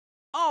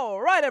All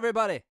right,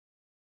 everybody.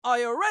 Are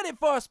you ready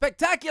for a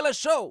spectacular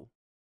show?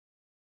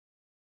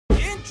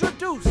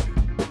 Introducing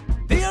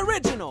the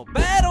original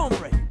Bad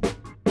Hombre,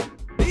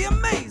 the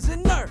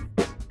amazing nerd,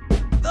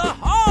 the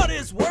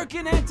hardest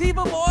working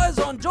Antifa boys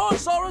on George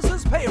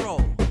Soros's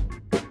payroll,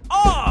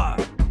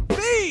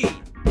 RBT!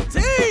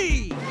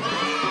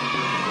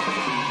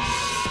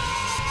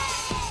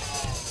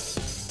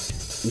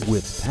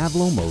 With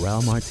Pablo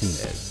Morel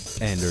Martinez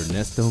and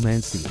Ernesto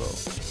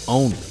Mancibo,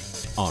 only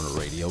on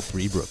Radio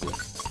Free Brooklyn.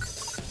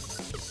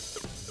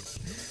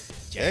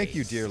 Thank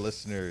you, dear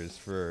listeners,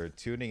 for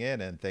tuning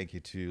in, and thank you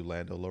to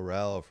Lando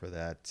Laurel for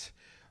that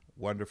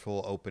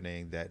wonderful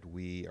opening that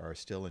we are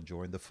still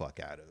enjoying the fuck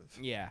out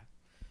of. Yeah,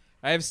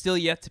 I have still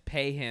yet to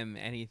pay him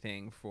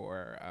anything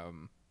for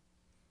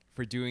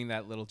doing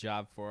that little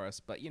job for us,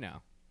 but you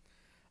know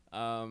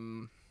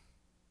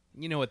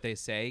what they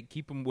say: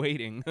 keep them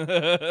waiting. I'm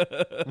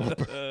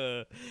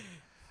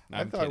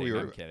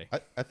kidding.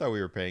 I thought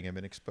we were paying him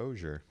an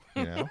exposure.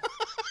 You know.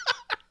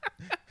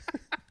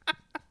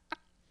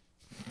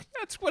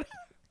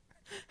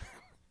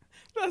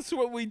 That's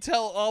what we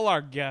tell all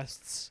our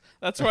guests.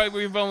 That's why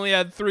we've only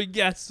had 3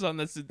 guests on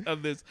this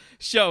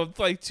show. It's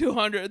like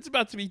 200. It's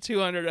about to be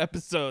 200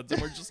 episodes,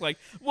 and we're just like,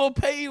 we'll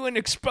pay you an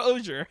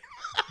exposure.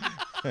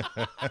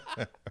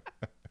 But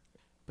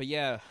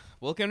yeah,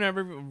 welcome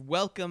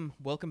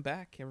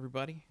back,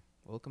 everybody.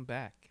 Welcome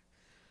back.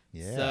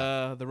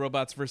 Yeah. It's the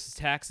Robots versus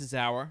Taxes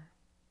hour.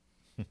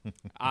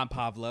 I'm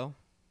Pablo,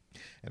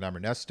 And I'm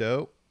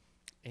Ernesto.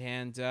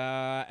 and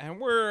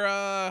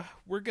we're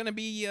gonna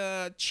be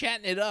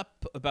chatting it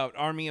up about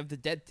Army of the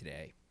Dead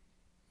today,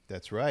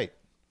 That's right.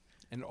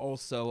 and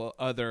also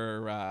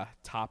other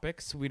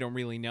topics we don't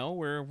really know.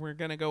 We're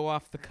gonna go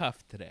off the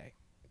cuff today,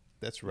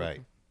 That's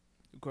right.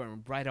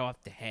 going right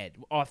off the head,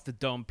 off the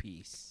dome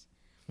piece.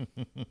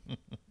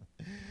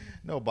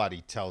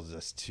 Nobody tells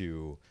us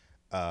to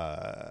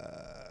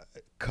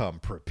come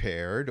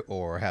prepared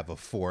or have a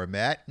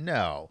format.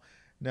 No,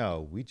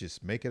 we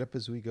just make it up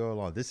as we go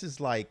along. This is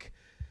like,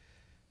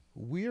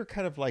 we're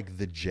kind of like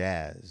the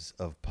jazz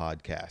of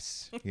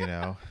podcasts, you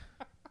know?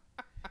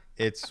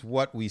 It's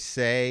what we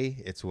say.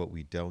 It's what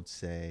we don't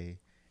say.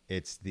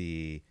 It's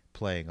the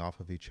playing off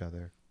of each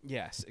other.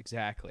 Yes,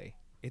 exactly.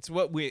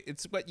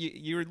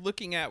 You're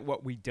looking at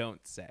what we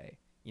don't say,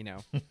 you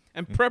know,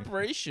 and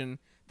preparation.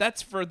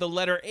 That's for the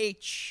letter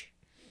H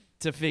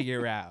to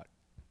figure out.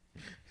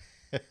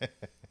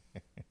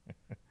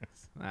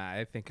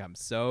 I think I'm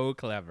so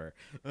clever.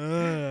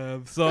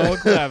 I'm so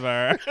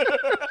clever.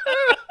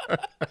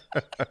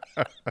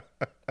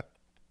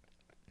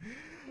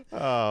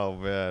 Oh,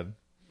 man.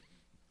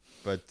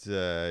 But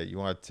you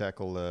want to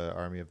tackle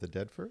Army of the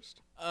Dead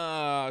first?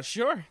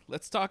 Sure.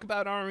 Let's talk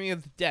about Army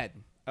of the Dead.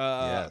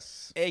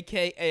 Yes.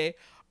 AKA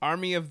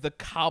Army of the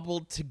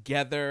Cobbled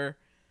Together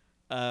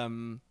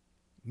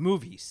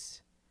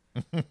movies.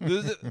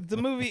 the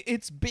movie,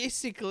 it's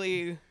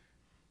basically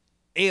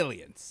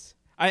Aliens.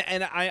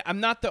 I'm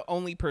not the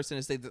only person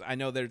to say that. I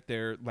know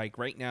they're like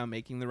right now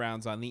making the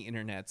rounds on the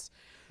internets.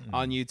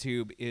 On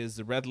YouTube is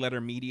the Red Letter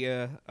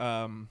Media.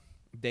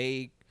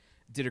 They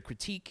did a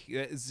critique.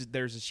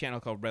 There's a channel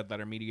called Red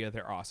Letter Media.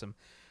 They're awesome.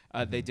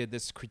 They did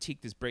this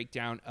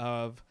breakdown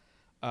of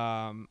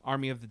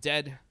Army of the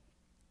Dead,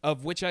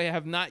 of which I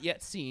have not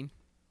yet seen,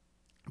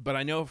 but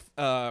I know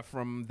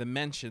from the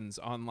mentions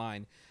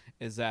online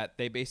is that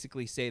they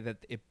basically say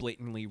that it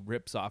blatantly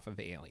rips off of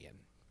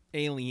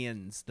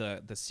Aliens,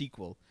 the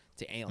sequel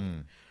to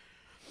Alien.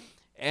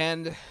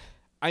 And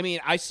I mean,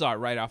 I saw it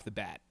right off the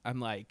bat. I'm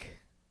like,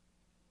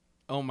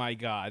 oh my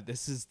god,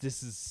 this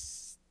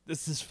is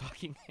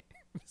fucking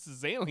this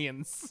is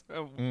Aliens.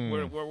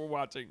 We're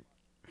watching,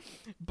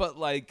 but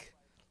like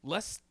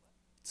less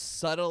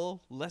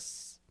subtle,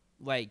 less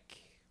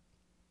like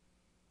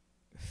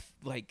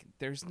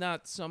there's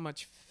not so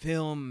much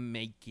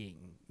filmmaking,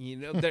 you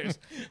know.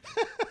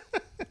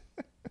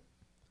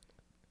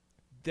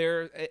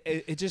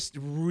 It just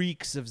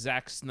reeks of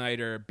Zack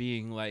Snyder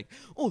being like,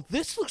 oh,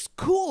 this looks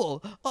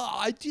cool. Oh,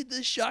 I did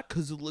this shot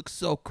because it looks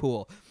so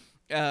cool.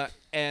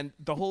 And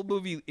the whole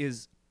movie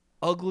is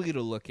ugly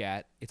to look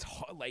at. It's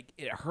like,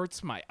 it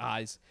hurts my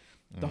eyes.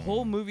 The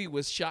whole movie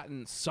was shot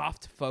in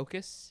soft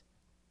focus.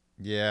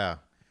 Yeah.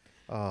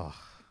 Oh.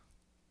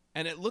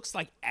 And it looks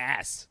like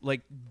ass.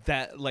 Like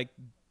that, like,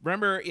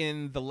 remember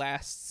in the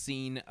last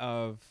scene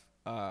of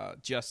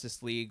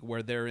Justice League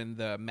where they're in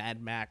the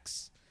Mad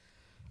Max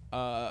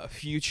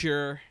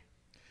future,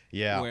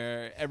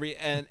 where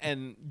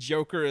and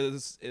Joker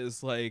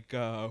is like,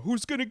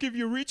 who's gonna give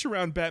you a reach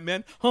around,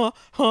 Batman? Huh,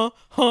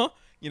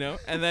 you know,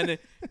 and then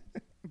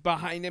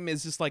behind him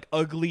is just like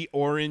ugly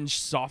orange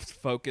soft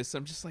focus.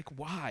 I'm just like,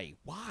 why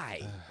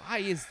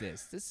is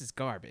this is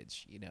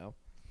garbage, you know.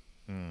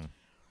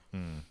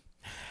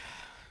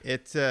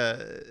 It's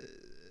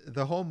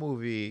the whole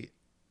movie.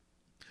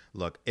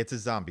 Look, it's a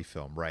zombie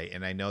film, right?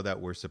 And I know that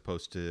we're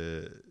supposed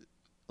to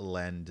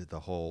lend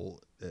the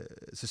whole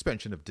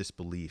suspension of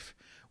disbelief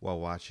while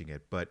watching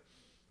it, but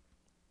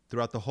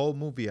throughout the whole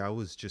movie I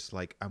was just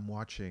like, I'm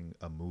watching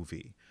a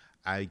movie.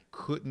 I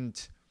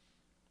couldn't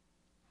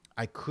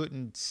I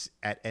couldn't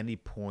at any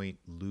point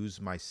lose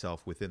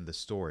myself within the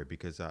story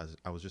because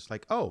I was just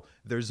like, oh,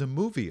 there's a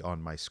movie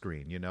on my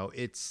screen. You know,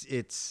 it's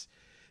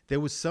there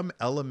was some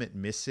element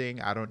missing.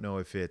 I don't know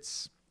if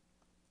it's,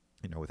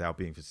 you know, without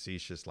being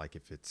facetious, like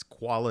if it's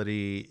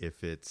quality,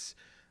 if it's,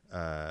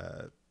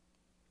 I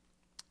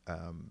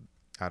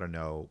don't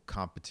know,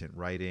 competent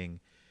writing.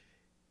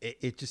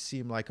 It just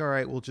seemed like, all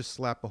right, we'll just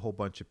slap a whole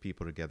bunch of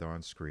people together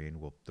on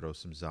screen. We'll throw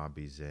some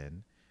zombies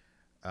in.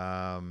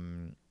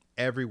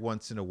 Every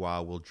once in a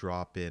while, we'll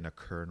drop in a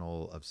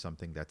kernel of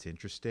something that's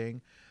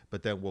interesting,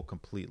 but then we'll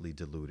completely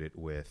dilute it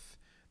with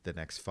the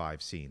next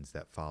 5 scenes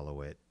that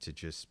follow it to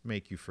just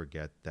make you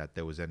forget that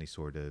there was any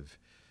sort of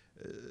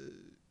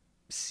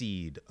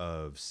seed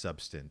of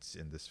substance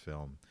in this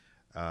film.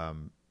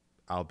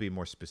 I'll be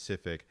more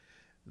specific.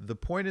 The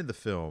point in the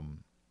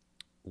film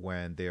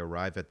when they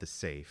arrive at the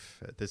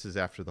safe, this is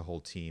after the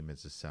whole team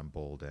is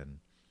assembled, and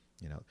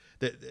you know,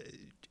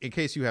 in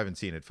case you haven't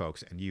seen it,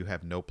 folks, and you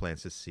have no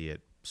plans to see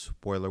it,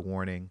 spoiler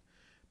warning,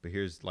 but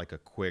here's like a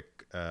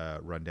quick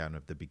rundown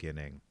of the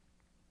beginning.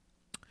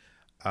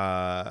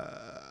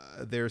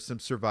 There's some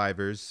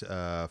survivors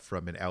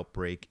from an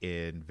outbreak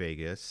in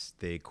Vegas.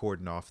 They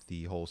cordon off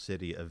the whole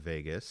city of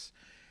Vegas,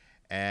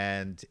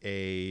 and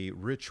a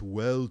rich,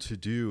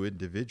 well-to-do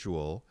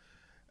individual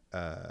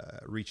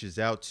reaches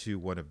out to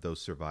one of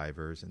those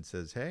survivors and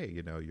says, hey,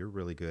 you know, you're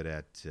really good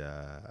at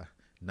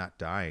not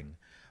dying.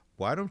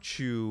 Why don't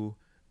you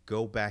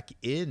go back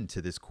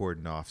into this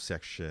cordon off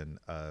section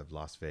of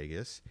Las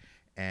Vegas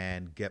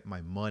and get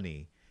my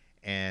money?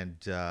 And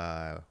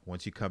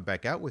once you come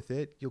back out with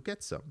it, you'll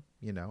get some,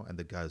 you know? And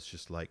the guy's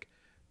just like,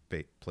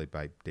 played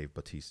by Dave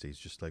Bautista, he's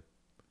just like,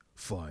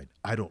 fine,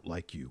 I don't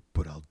like you,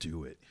 but I'll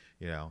do it,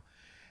 you know?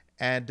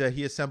 And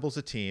he assembles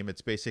a team.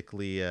 It's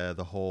basically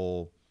the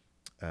whole,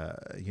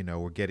 you know,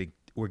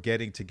 we're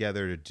getting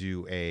together to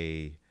do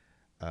a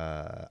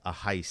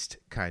heist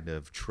kind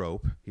of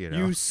trope, you know.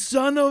 You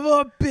son of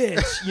a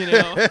bitch, you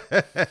know.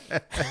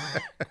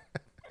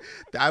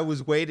 I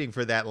was waiting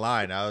for that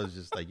line. I was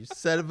just like, you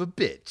son of a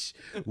bitch.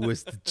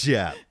 What's the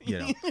job, you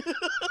know.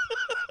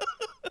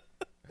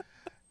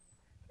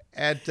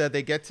 And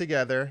they get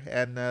together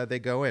and they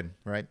go in,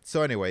 right?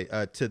 So anyway,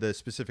 to the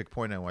specific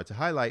point I wanted to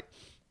highlight,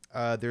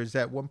 there's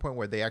that one point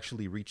where they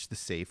actually reach the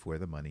safe where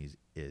the money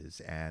is,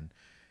 and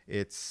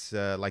it's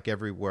like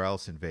everywhere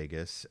else in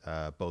Vegas,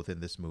 both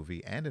in this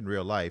movie and in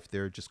real life,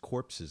 there are just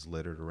corpses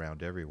littered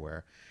around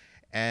everywhere.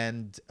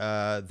 And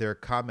they're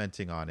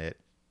commenting on it.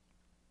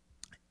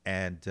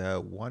 And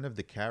one of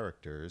the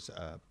characters,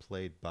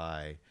 played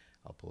by,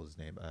 I'll pull his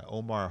name,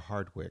 Omar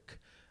Hardwick,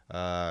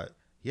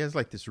 he has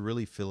like this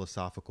really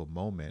philosophical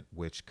moment,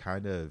 which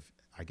kind of,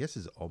 I guess,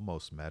 is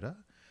almost meta.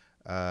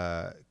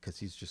 Because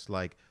he's just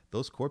like,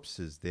 those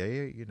corpses,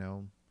 they, you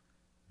know,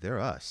 they're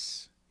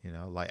us, you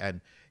know, like,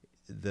 and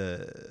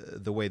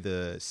the way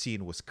the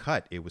scene was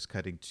cut, it was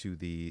cutting to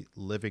the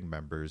living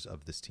members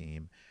of this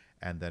team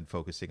and then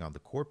focusing on the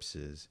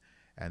corpses,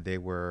 and they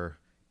were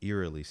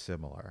eerily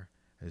similar.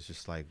 It's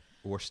just like,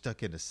 we're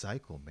stuck in a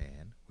cycle,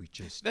 man. We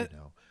just, you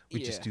know,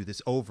 we just do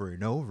this over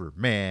and over,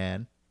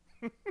 man.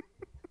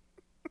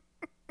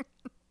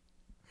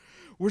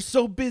 We're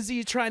so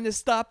busy trying to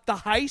stop the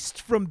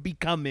heist from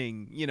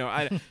becoming, you know,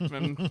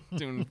 I'm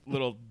doing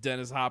little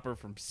Dennis Hopper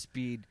from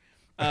Speed.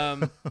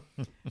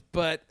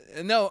 But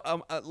no,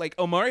 like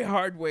Omari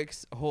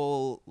Hardwick's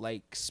whole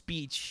like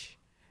speech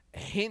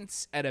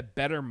hints at a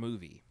better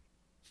movie.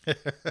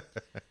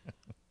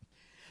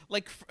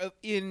 Like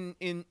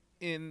in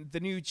the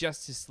new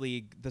Justice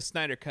League, the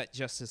Snyder Cut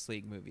Justice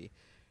League movie,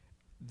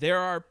 there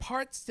are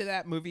parts to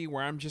that movie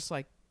where I'm just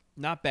like,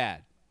 not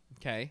bad.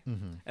 Okay.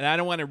 Mm-hmm. And I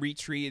don't want to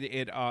retreat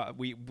it.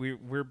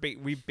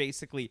 We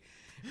basically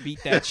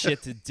beat that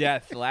shit to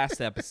death last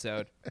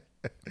episode.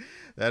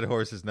 That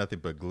horse is nothing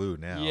but glue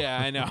now. Yeah,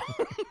 I know.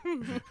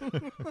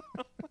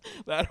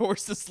 That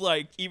horse is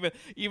like,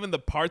 even the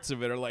parts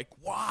of it are like,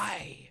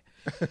 why?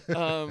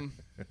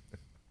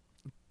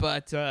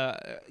 But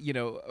you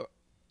know,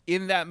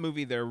 in that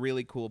movie, there are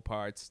really cool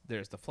parts.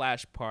 There's the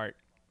Flash part.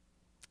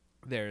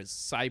 There's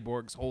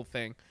Cyborg's whole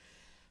thing.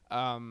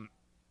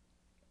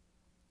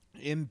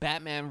 In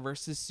Batman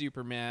versus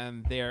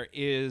Superman, there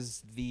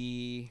is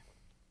the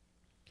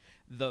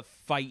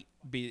fight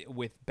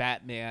with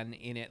Batman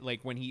in it, like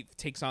when he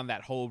takes on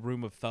that whole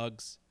room of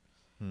thugs.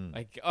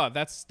 Like, oh,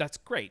 that's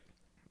great.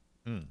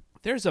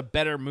 There's a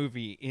better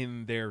movie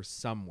in there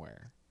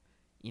somewhere,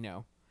 you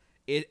know.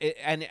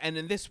 And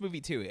in this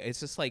movie too, it's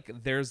just like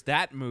there's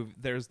that movie.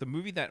 There's the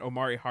movie that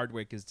Omari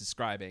Hardwick is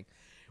describing,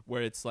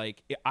 where it's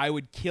like I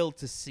would kill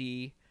to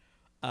see,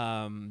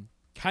 kind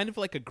of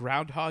like a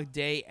Groundhog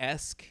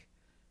Day-esque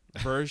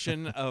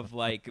version of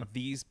like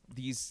these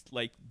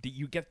like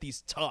you get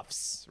these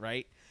toughs,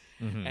 right?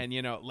 Mm-hmm. And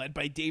you know, led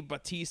by Dave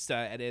Bautista,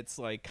 and it's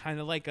like kind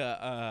of like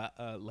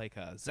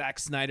a Zack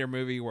Snyder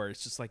movie where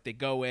it's just like they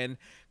go in,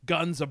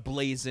 guns a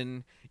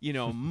blazing, you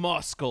know,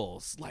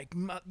 muscles, like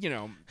you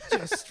know,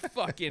 just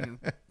fucking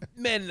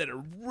men that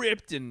are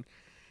ripped and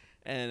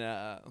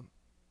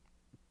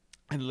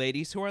and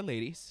ladies who are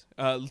ladies,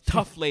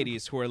 tough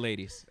ladies who are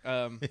ladies.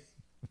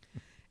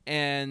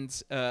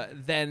 And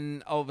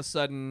then all of a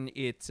sudden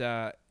it's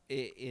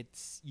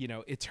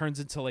it turns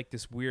into like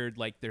this weird,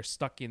 like they're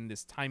stuck in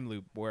this time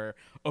loop where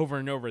over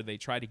and over they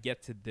try to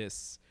get to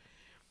this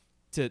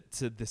to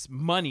this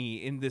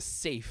money in this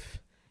safe,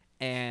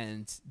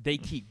 and they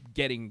keep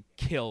getting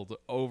killed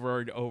over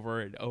and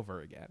over and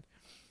over again.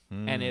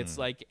 And it's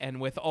like,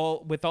 and with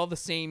all the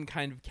same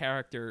kind of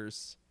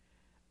characters,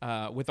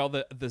 with all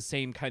the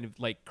same kind of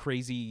like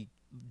crazy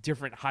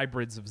different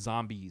hybrids of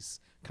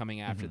zombies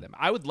coming after them.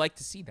 I would like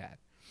to see that.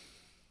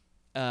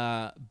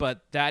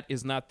 But that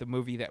is not the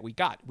movie that we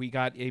got. We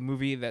got a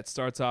movie that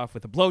starts off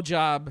with a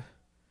blowjob,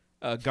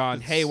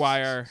 gone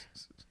haywire,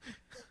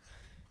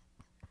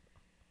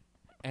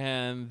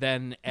 and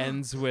then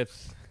ends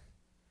with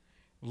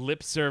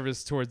lip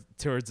service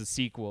towards a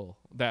sequel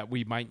that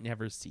we might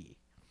never see.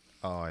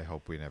 Oh, I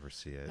hope we never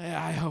see it.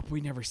 I hope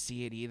we never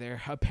see it either.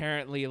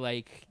 Apparently,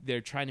 like they're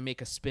trying to make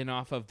a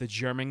spin-off of the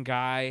German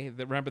guy.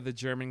 Remember the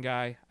German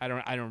guy? I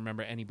don't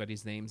remember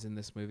anybody's names in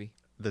this movie.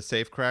 The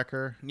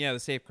Safecracker? Yeah, the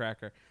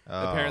Safecracker.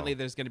 Oh. Apparently,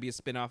 there's going to be a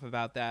spin-off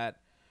about that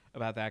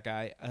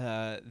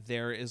guy.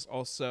 There is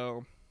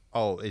also.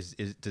 Oh,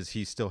 does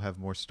he still have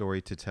more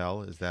story to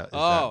tell? Is that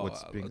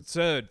what's being?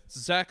 So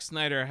Zack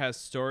Snyder has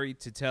story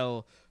to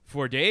tell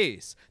for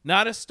days.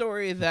 Not a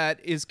story that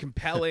is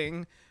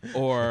compelling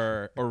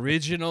or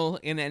original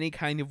in any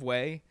kind of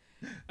way,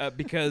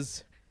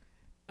 because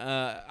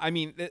I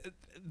mean,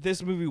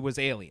 this movie was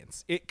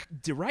Aliens. It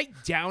right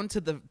down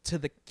to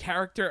the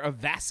character of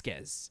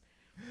Vasquez.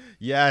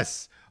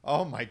 Yes.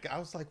 Oh my God. I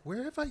was like,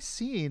 where have I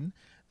seen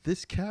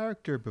this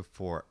character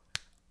before?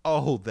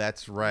 Oh,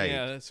 that's right.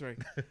 Yeah, that's right.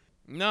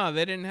 No,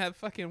 they didn't have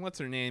fucking what's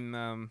her name.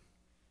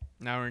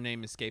 Now her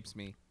name escapes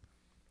me.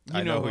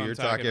 I know who you're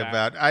talking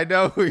about. I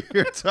know who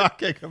you're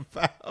talking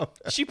about.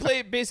 She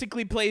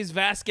basically plays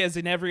Vasquez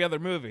in every other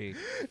movie.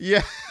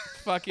 Yeah.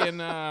 Fucking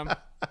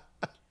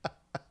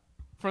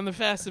from the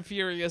Fast and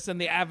Furious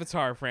and the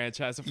Avatar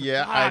franchise.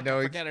 Yeah, I know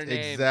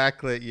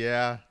exactly.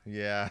 Yeah.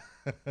 Her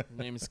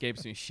name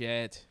escapes me.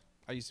 Shit.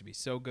 I used to be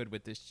so good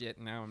with this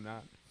shit. Now I'm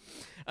not.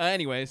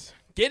 Anyways,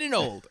 getting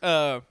old.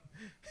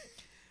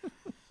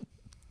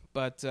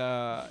 But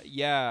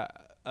yeah.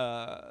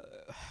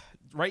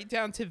 Right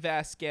down to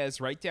Vasquez,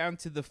 right down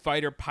to the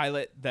fighter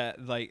pilot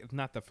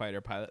not the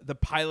fighter pilot, the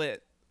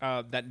pilot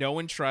that no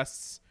one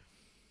trusts,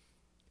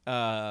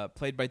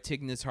 played by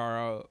Tig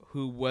Notaro,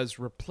 who was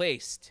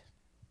replaced.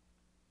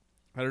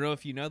 I don't know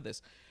if you know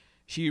this.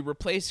 She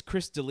replaced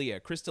Chris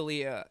D'Elia. Chris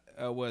D'Elia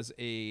was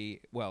and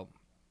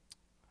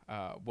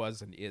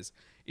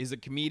is a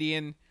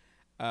comedian,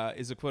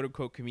 is a quote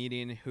unquote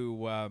comedian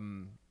who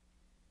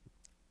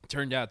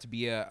turned out to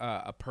be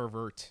a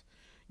pervert.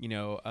 You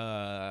know,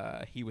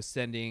 he was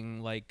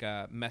sending like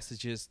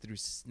messages through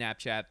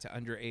Snapchat to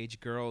underage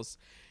girls,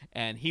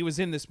 and he was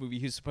in this movie.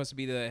 He was supposed to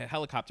be the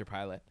helicopter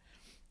pilot,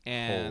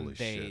 and Holy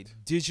they shit.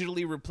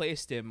 digitally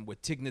replaced him with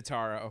Tig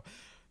Notaro.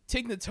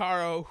 Tig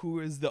Notaro,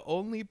 who is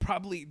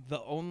probably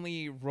the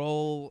only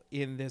role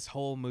in this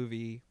whole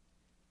movie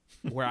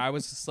where I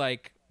was just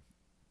like,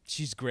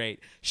 she's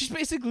great. She's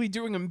basically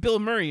doing a Bill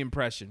Murray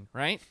impression,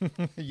 right?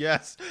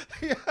 Yes.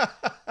 Yeah.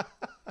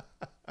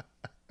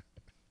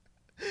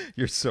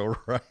 You're so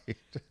right.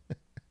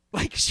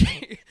 Like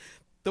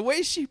the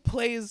way she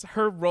plays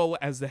her role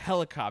as the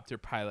helicopter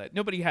pilot.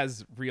 Nobody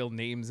has real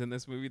names in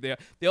this movie.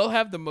 They all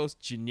have the most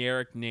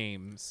generic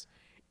names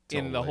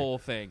in the whole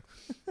thing.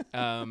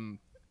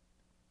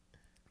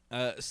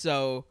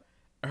 So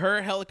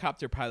her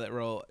helicopter pilot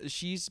role,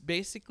 she's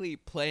basically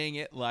playing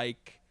it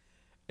like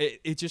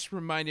it just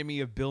reminded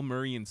me of Bill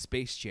Murray in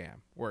Space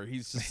Jam, where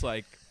he's just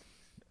like,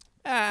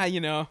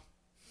 you know,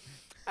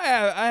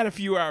 I had a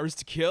few hours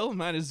to kill.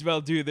 Might as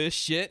well do this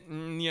shit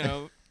and, you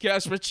know,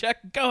 cash my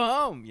check, go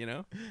home, you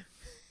know.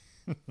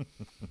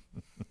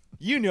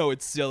 You know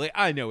it's silly.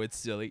 I know it's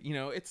silly. You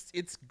know,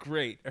 it's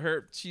great.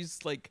 She's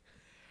like,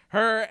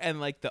 her and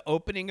like the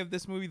opening of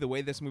this movie, the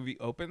way this movie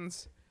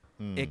opens,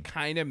 it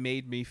kind of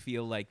made me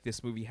feel like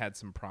this movie had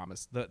some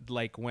promise.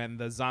 Like when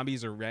the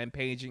zombies are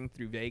rampaging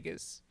through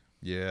Vegas.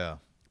 Yeah.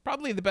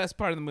 Probably the best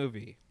part of the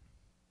movie.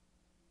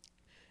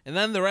 And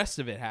then the rest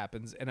of it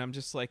happens, and I'm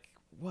just like,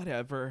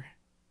 whatever.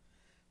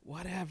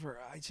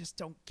 I just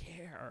don't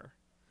care.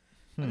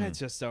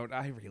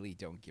 I really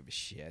don't give a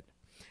shit.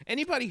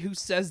 Anybody who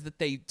says that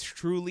they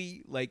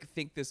truly like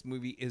think this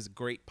movie is a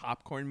great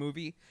popcorn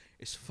movie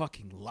is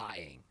fucking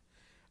lying.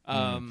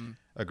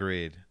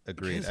 Agreed.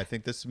 I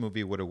think this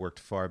movie would have worked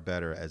far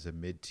better as a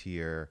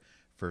mid-tier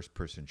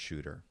first-person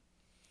shooter.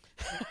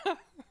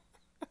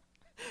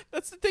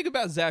 That's the thing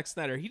about Zack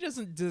Snyder. He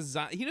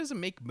doesn't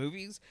make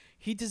movies.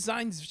 He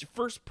designs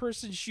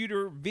first-person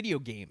shooter video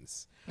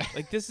games.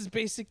 Like, this is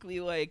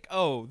basically like,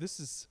 oh, this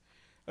is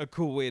a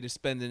cool way to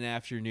spend an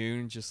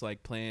afternoon, just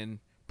like playing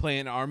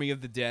Army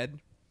of the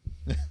Dead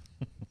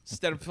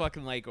instead of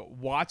fucking like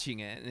watching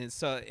it. And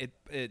so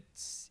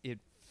it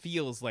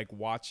feels like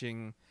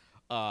watching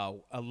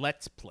a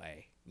Let's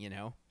Play, you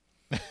know.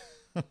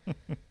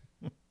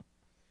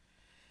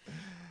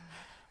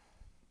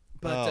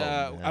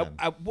 But man.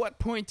 at what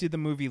point did the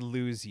movie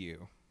lose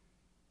you?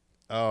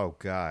 Oh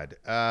God.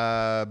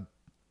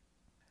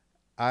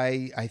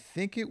 I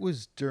think it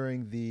was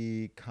during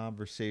the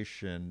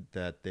conversation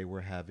that they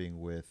were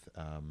having with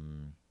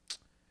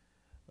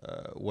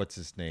what's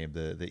his name,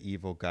 the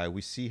evil guy.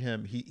 We see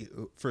him. He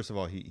first of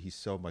all, he's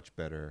so much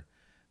better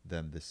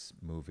than this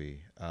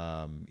movie.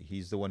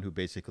 He's the one who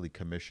basically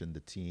commissioned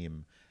the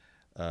team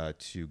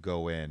to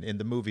go in. In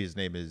the movie,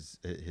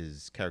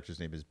 his character's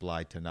name is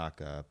Bly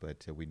Tanaka,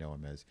 but we know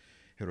him as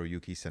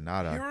Hiroyuki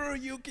Sanada.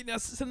 Hiroyuki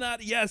Sanada,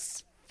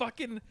 yes,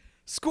 fucking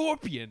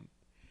Scorpion.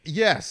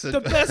 Yes,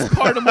 The best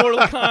part of Mortal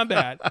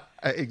Kombat.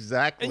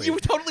 exactly. And you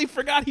totally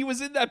forgot he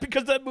was in that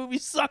because that movie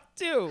sucked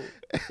too.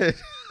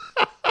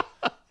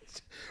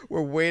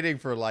 We're waiting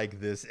for like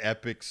this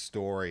epic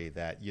story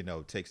that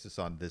takes us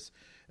on this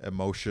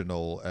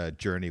emotional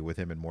journey with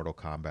him in Mortal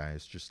Kombat.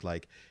 It's just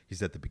like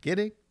he's at the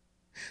beginning,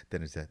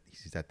 then he's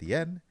at the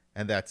end,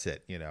 and that's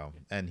it.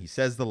 And he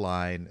says the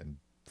line, and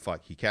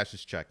fuck, he cashed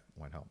his check,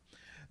 went home.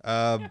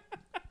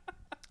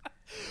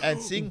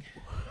 And seeing.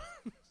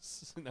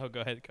 No,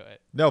 go ahead.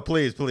 No,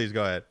 please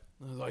go ahead.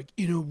 Like,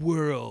 in a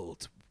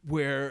world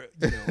where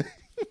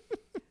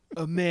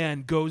a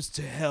man goes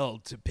to hell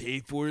to pay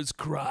for his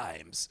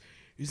crimes.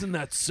 Isn't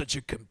that such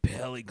a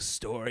compelling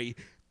story?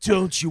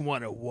 Don't you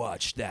want to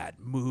watch that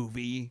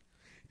movie?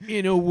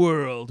 In a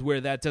world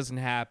where that doesn't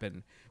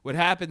happen, what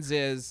happens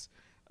is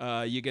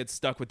you get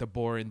stuck with the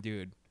boring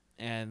dude,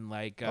 and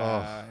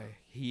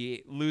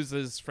he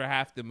loses for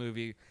half the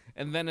movie,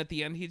 and then at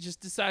the end he just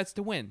decides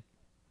to win.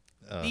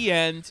 The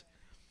end.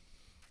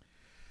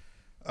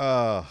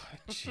 Oh,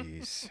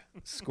 jeez.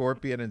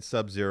 Scorpion and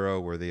Sub-Zero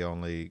were the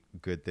only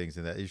good things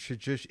in that. It should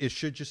just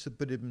have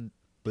been.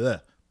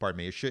 Pardon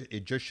me.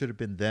 It just should have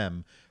been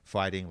them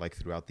fighting like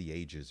throughout the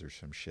ages or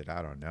some shit.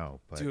 I don't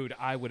know. But dude,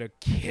 I would have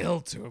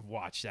killed to have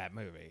watched that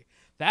movie.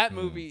 That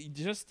movie,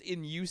 just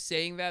in you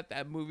saying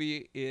that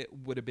movie, it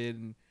would have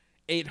been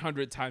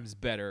 800 times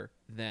better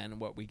than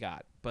what we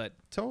got. But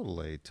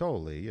totally.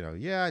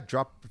 I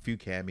dropped a few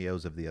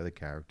cameos of the other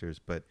characters,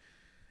 but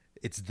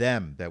it's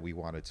them that we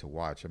wanted to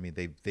watch. I mean,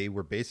 they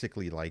were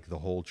basically like the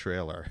whole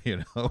trailer,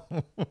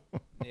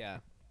 Yeah.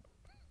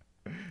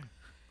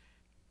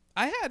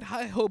 I had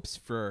high hopes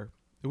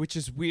which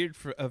is weird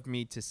of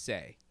me to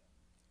say.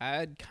 I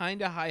had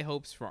kind of high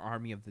hopes for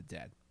Army of the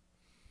Dead.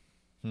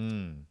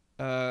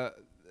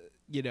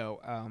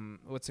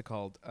 What's it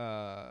called?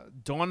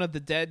 Dawn of the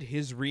Dead,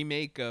 his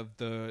remake of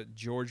the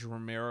George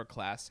Romero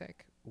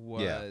classic,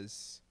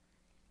 was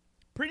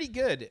pretty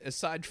good,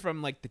 aside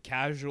from like the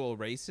casual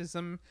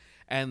racism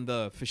and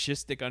the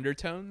fascistic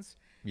undertones.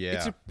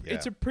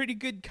 It's a pretty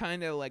good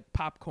kind of like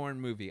popcorn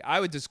movie.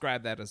 I would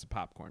describe that as a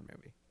popcorn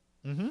movie.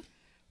 Mm-hmm.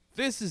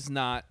 This is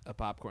not a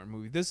popcorn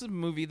movie. This is a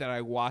movie that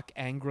I walk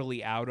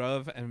angrily out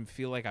of and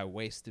feel like I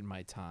wasted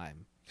my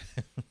time.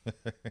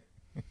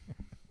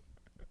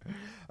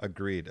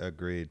 Agreed.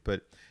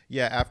 But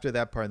yeah, after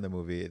that part in the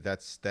movie,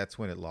 that's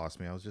when it lost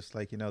me. I was just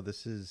like,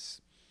 this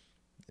is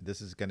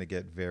going to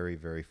get very,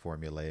 very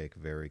formulaic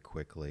very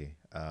quickly.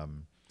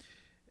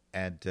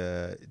 And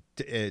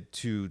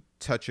to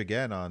touch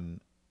again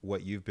on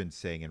what you've been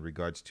saying in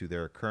regards to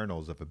there are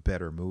kernels of a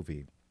better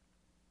movie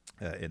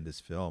in this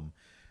film.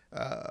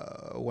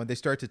 When they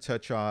start to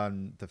touch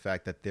on the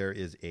fact that there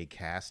is a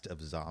cast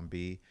of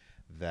zombie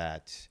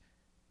that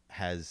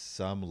has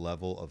some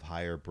level of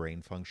higher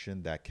brain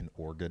function that can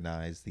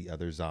organize the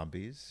other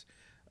zombies.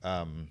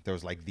 There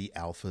was like the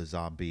alpha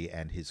zombie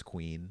and his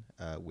queen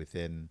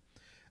within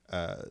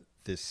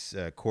this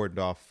cordoned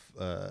off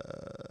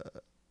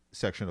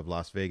section of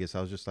Las Vegas.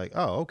 I was just like,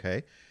 oh,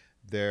 okay.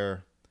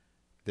 They're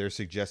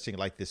suggesting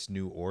like this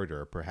new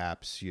order,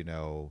 perhaps,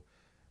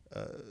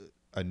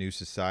 a new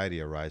society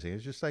arising.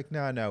 It's just like,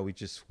 no, we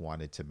just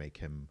wanted to make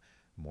him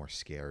more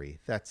scary.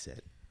 That's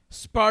it.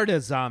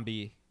 Sparta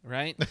zombie,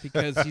 right?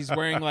 Because he's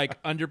wearing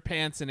like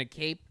underpants and a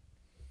cape.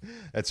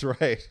 That's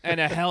right.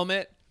 And a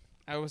helmet.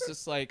 I was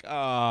just like,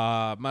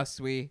 must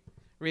we?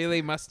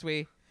 Really, must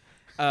we?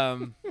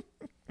 And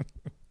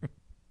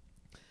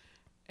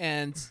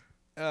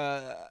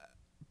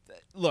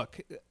look,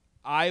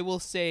 I will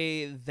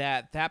say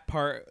that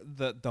part,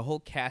 the whole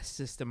caste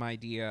system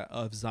idea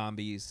of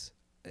zombies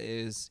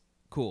is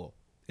cool.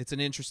 It's an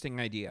interesting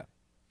idea.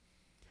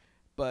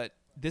 But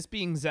this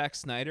being Zack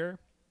Snyder,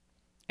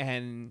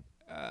 and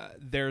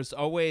there's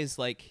always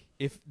like,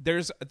 if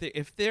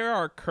there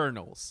are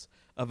kernels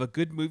of a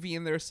good movie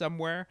in there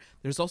somewhere,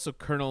 there's also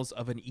kernels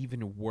of an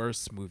even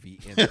worse movie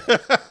in there.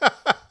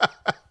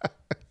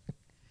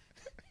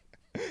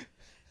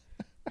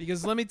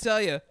 Because let me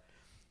tell you,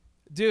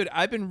 dude,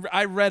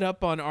 I read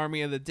up on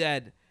Army of the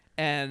Dead,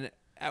 and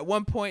at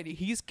one point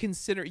he's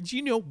considering. Do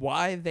you know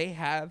why they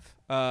have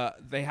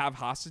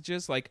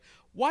hostages? Like,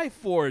 why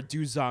for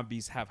do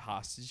zombies have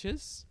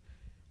hostages?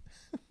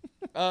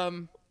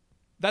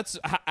 That's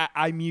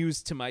I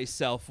mused to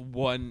myself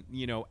one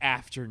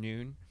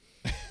afternoon,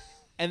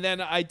 and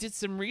then I did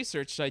some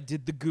research. I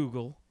did the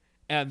Google,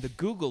 and the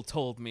Google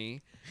told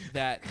me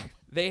that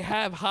they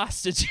have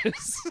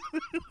hostages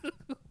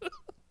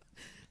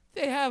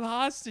They have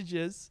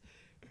hostages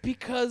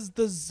because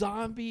the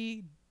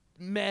zombie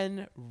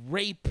men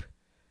rape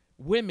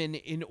women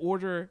in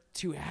order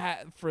to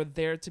for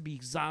there to be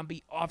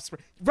zombie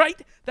offspring.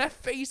 Right? That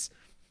face,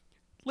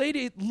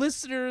 lady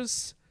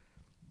listeners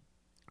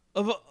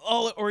of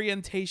all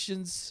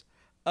orientations,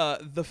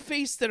 the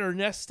face that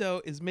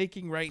Ernesto is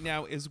making right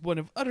now is one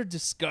of utter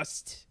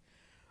disgust.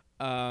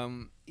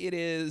 It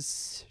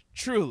is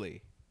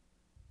truly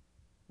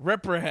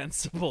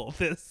reprehensible,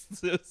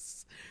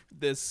 this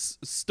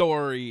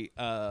story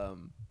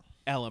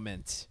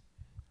element,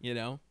 you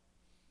know?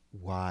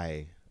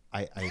 Why?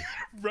 I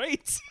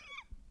Right?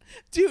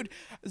 Dude,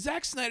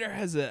 Zack Snyder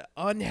has an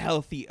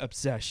unhealthy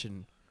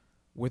obsession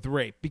with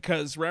rape,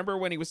 because remember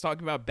when he was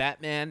talking about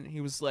Batman, he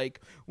was like,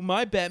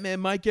 my Batman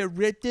might get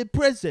raped in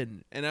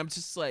prison, and I'm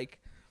just like,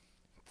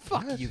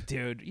 fuck What? you,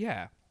 dude.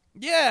 Yeah,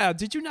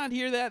 did you not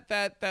hear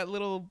that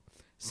little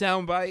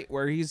soundbite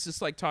where he's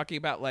just like talking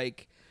about,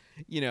 like,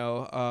 you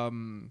know,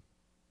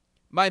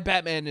 my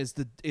Batman is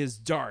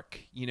dark,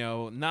 you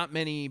know, not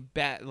many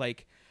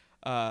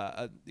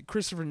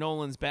Christopher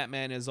Nolan's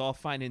Batman is all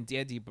fine and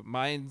dandy, but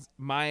my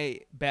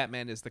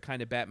Batman is the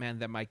kind of Batman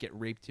that might get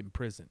raped in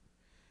prison.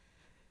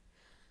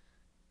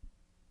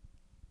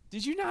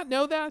 Did you not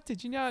know that?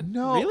 Did you not?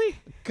 No. Really?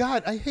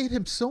 God, I hate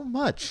him so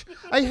much.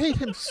 I hate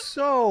him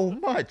so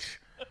much.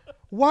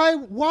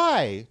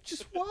 Why?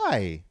 Just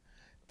why?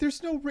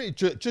 There's no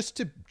just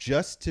to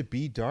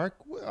be dark.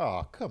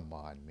 Oh, come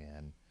on,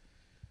 man.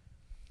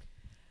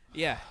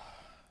 Yeah.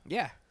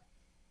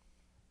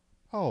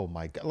 Oh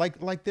my God.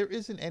 Like there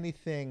isn't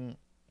anything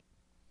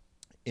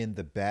in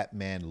the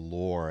Batman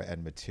lore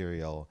and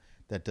material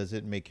that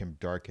doesn't make him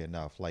dark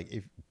enough. Like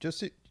if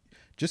just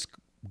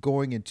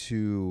going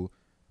into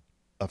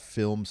a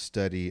film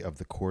study of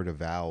the Court of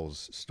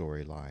Owls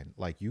storyline,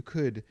 like you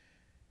could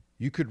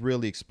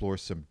really explore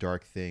some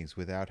dark things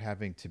without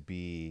having to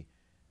be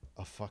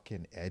a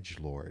fucking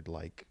edgelord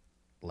like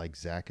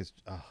Zack is.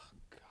 Oh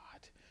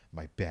God,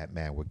 my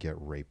Batman would get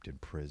raped in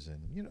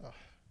prison, you know.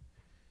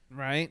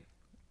 Right?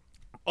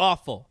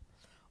 Awful,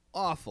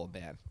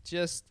 man.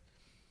 Just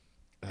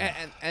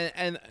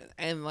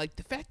and like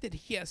the fact that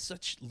he has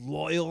such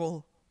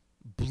loyal,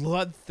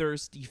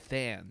 bloodthirsty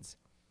fans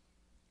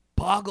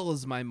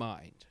boggles my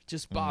mind.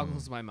 Just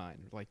boggles my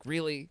mind. Like,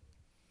 really?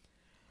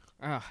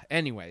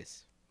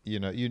 Anyways, You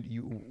know,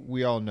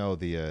 we all know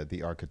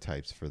the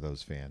archetypes for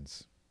those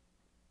fans.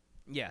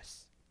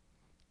 yes,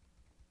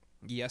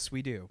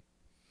 we do.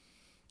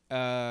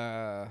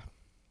 But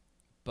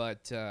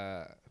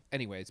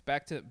anyways,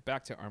 back to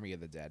Army of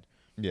the Dead.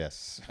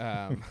 Yes.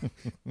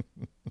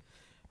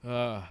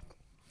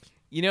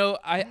 You know,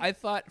 I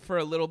thought for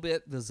a little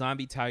bit the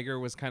zombie tiger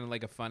was kind of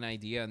like a fun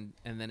idea,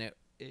 and then it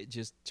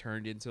just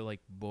turned into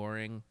like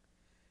boring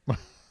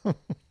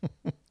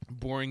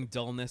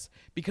dullness,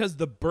 because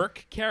the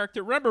Burke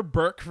character, remember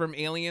Burke from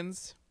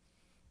Aliens?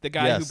 The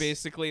guy who Yes.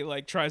 basically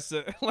like tries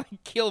to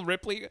like kill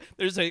Ripley.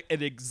 There's an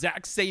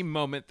exact same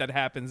moment that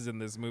happens in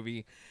this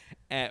movie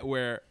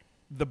where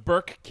the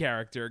Burke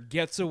character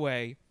gets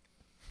away,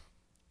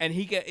 and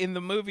in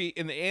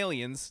the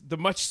Aliens, the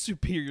much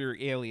superior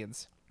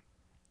aliens,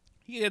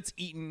 he gets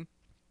eaten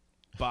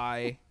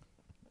by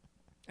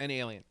an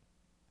alien.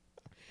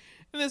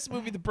 In this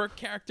movie, the Burke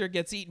character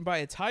gets eaten by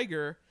a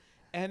tiger,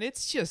 and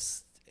it's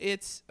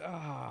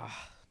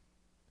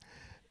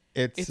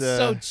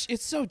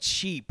so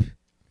cheap.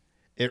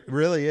 It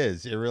really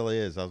is. It really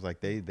is. I was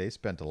like, they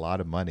spent a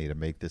lot of money to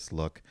make this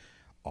look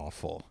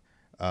awful.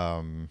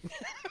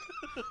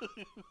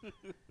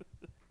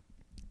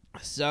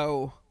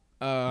 So,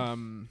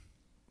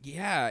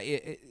 yeah,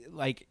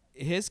 like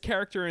his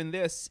character in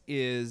this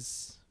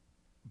is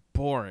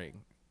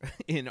boring.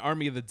 In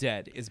Army of the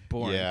Dead is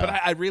boring. Yeah. But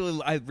I really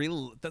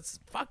that's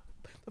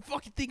the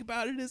fucking thing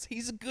about it is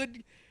he's a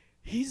good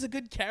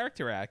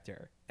character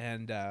actor.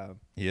 And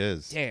He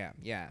is. damn,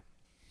 yeah.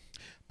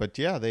 But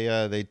yeah,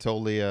 they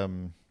totally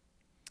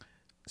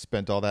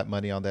spent all that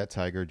money on that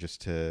tiger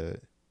just to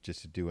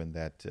doing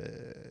that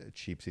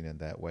cheap scene in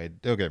that way.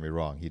 Don't get me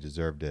wrong, he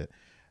deserved it.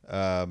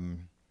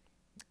 And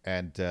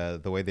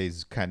the way they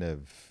kind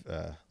of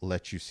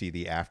let you see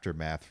the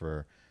aftermath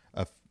for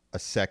a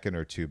second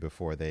or two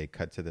before they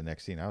cut to the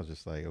next scene, I was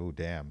just like, oh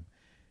damn,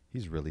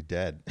 he's really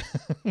dead.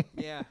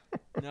 Yeah.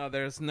 No,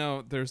 there's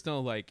no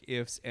like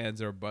ifs, ands,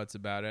 or buts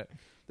about it.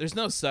 There's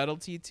no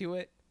subtlety to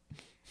it.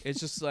 It's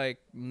just like,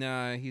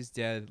 nah, he's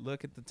dead.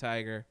 Look at the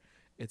tiger.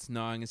 It's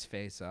gnawing his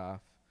face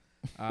off.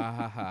 Ah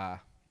ha ha.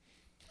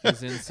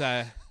 His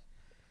inside,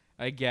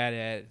 I get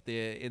it.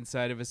 The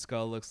inside of his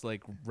skull looks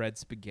like red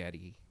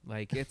spaghetti.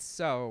 Like, it's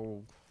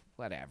so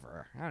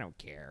whatever. I don't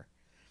care.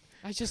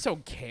 I just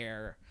don't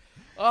care.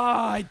 Oh,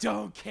 I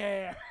don't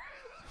care.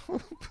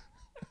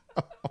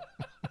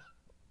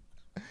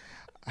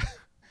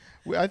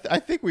 I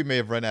think we may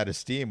have run out of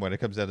steam when it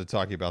comes down to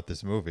talking about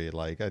this movie.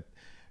 Like,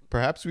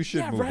 perhaps we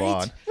should move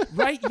on.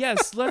 Right?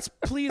 Yes. Let's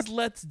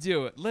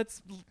do it.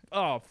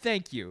 Oh,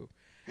 thank you.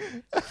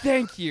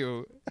 Thank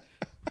you.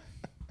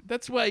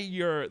 That's why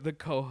you're the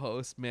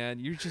co-host, man.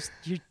 You just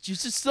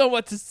know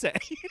what to say.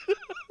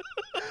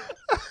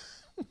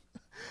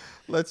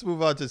 Let's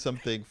move on to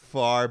something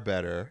far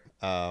better.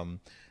 The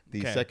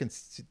Okay.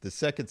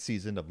 second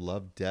season of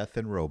Love, Death,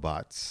 and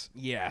Robots.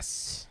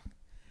 Yes.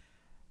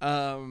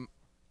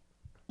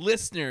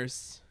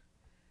 Listeners,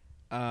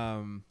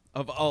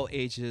 of all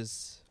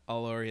ages,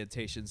 all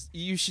orientations,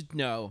 you should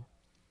know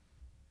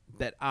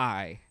that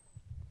I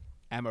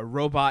am a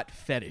robot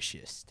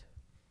fetishist.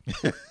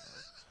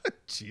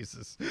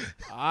 Jesus.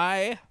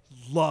 I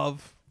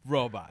love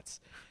robots,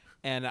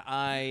 and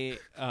I'm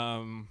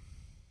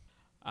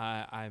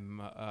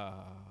a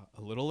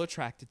little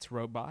attracted to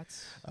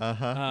robots.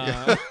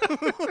 Uh-huh.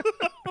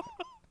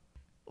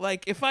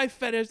 Like if I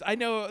fetish, I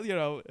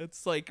know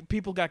it's like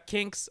people got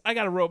kinks. I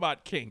got a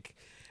robot kink,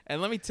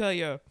 and let me tell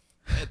you,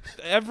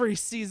 every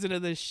season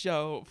of this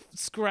show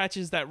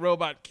scratches that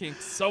robot kink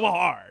so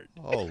hard.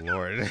 Oh,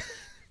 Lord.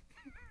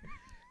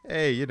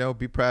 Hey,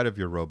 be proud of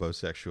your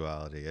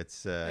robosexuality.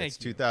 It's Thank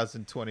you.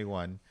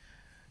 2021.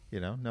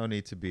 No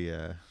need to be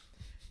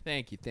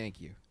Thank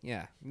you.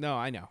 Yeah, no,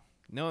 I know.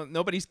 No,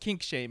 nobody's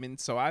kink shaming,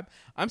 so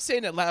I'm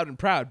saying it loud and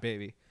proud,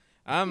 baby.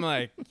 I'm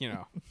like,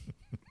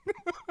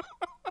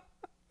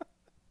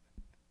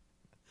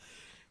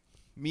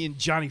 me and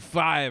Johnny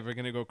Five are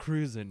gonna go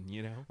cruising,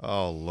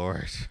 Oh,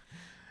 Lord.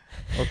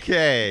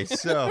 Okay,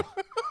 so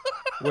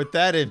with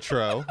that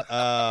intro,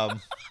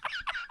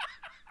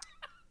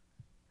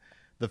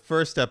 the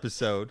first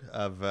episode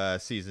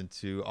of season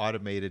 2,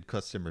 Automated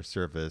Customer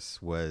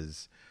Service,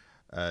 was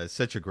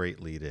such a great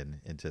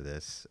lead-in into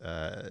this.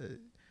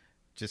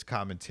 Just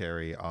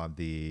commentary on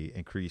the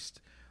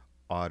increased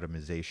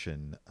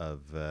automation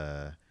of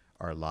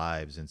our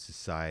lives and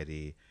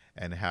society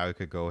and how it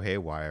could go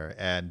haywire.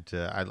 And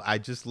I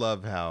just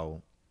love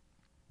how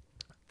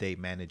they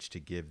managed to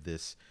give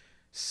this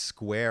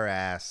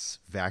square-ass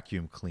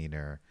vacuum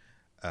cleaner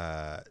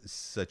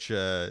such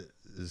a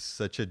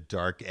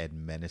dark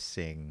and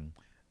menacing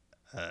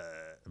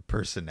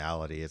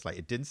personality. It's like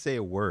it didn't say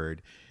a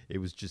word. It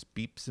was just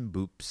beeps and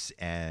boops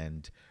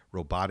and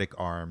robotic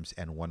arms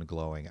and one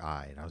glowing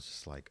eye. And I was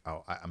just like,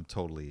 oh, I'm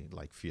totally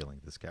like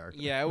feeling this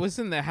character. Yeah, it was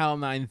in the HAL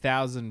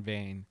 9000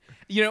 vein.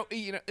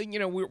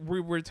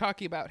 We're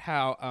talking about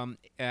how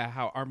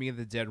Army of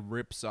the Dead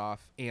rips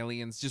off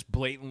aliens, just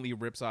blatantly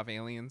rips off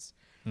aliens,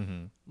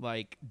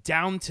 like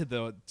down to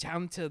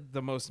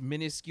the most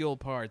minuscule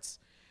parts.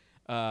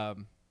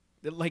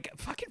 Like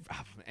fucking.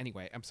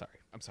 Anyway, I'm sorry.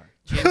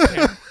 James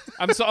Cameron.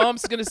 All I'm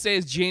gonna say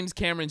is James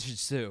Cameron should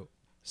sue.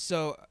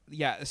 So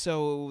yeah.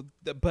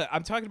 But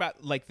I'm talking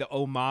about like the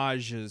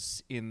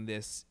homages in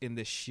this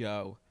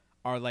show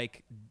are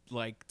like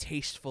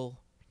tasteful,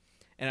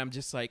 and I'm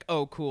just like,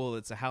 oh cool,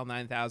 it's a HAL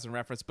 9000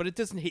 reference, but it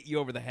doesn't hit you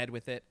over the head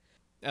with it.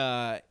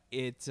 I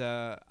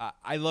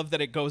love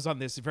that it goes on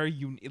this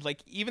very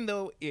like even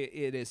though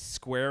it is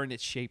square in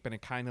its shape and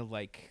it kind of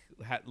like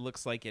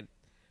looks like it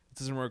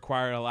doesn't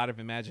require a lot of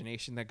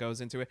imagination that goes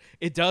into it.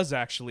 It does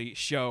actually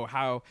show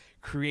how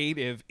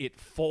creative it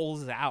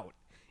folds out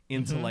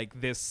into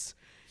like this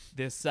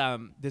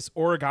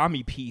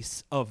origami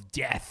piece of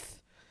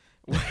death,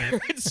 where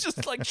it's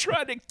just like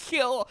trying to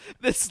kill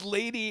this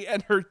lady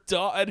and her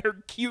dog and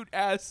her cute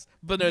ass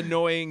but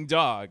annoying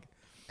dog.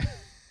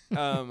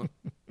 Man,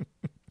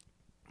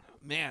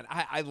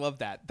 I love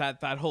that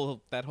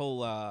whole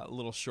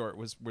little short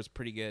was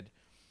pretty good.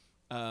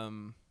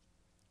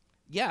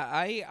 Yeah,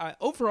 I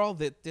overall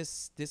that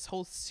this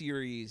whole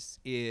series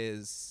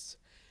is,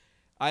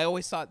 I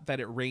always thought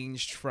that it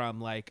ranged from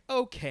like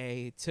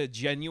okay to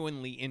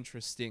genuinely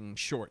interesting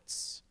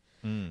shorts.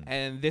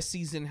 And this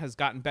season has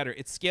gotten better.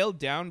 It's scaled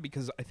down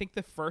because I think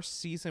the first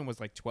season was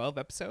like 12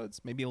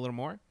 episodes, maybe a little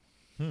more.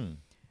 And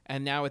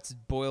now it's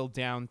boiled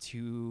down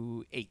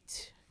to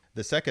 8.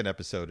 The second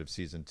episode of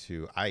season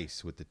 2,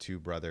 Ice, with the two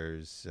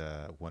brothers,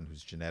 one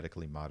who's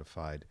genetically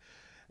modified,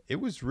 it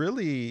was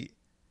really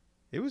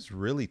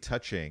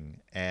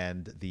touching,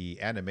 and the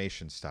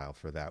animation style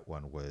for that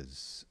one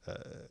was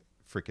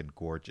freaking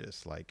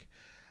gorgeous. Like,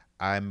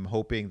 I'm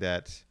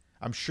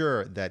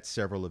sure that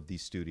several of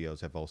these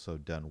studios have also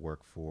done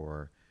work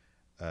for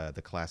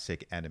the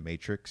classic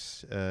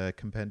Animatrix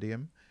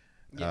compendium.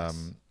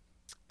 Yes.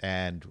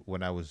 And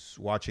when I was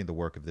watching the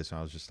work of this,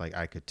 I was just like,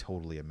 I could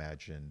totally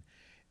imagine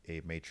a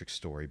Matrix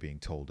story being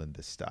told in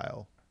this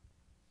style.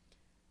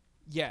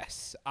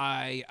 Yes,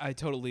 I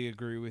totally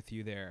agree with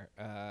you there.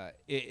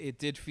 It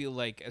did feel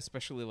like,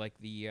 especially like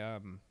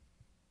the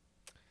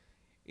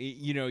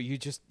you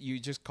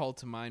just called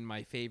to mind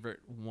my favorite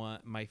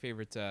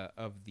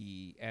of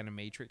the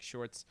Animatrix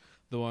shorts,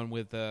 the one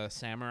with the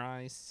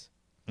samurais,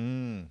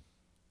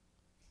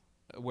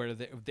 where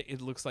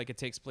it looks like it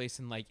takes place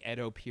in like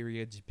Edo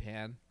period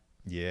Japan.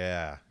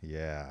 Yeah.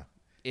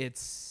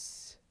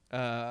 It's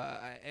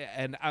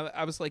and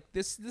I was like,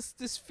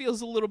 this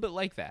feels a little bit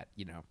like that,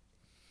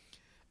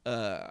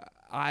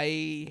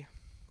 I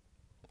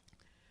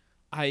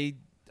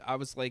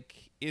was like,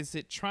 is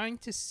it trying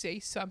to say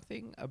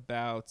something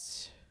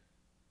about,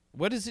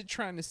 what is it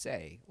trying to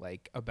say,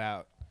 like,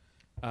 about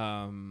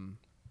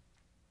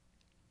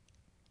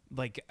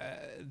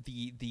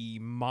the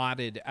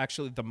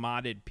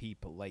modded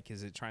people. Like,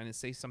 is it trying to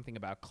say something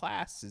about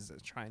class? Is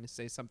it trying to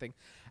say something?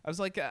 I was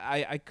like,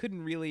 I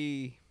couldn't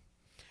really.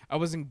 I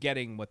wasn't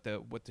getting what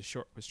the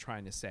short was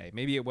trying to say.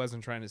 Maybe it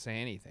wasn't trying to say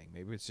anything.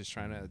 Maybe it's just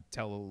trying to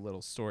tell a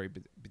little story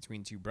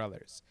between two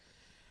brothers.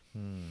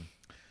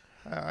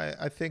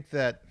 I think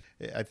the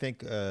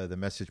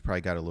message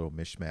probably got a little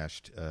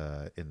mishmashed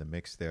in the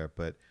mix there,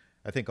 but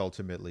I think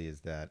ultimately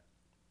is that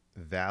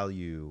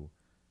value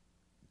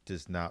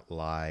does not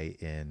lie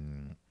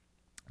in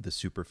the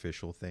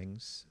superficial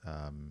things.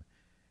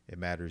 It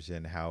matters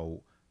in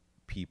how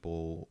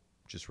people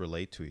just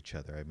relate to each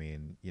other. I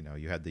mean,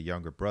 you had the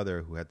younger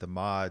brother who had the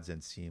mods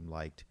and seemed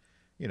like,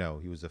 he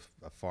was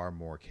a far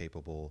more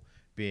capable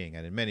being.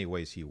 And in many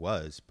ways he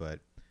was,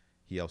 but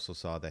he also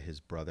saw that his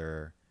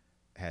brother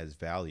has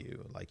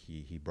value. Like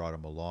he brought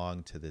him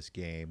along to this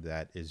game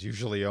that is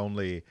usually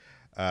only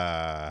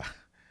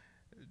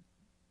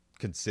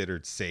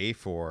considered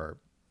safe, or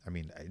I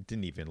mean, it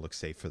didn't even look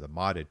safe for the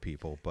modded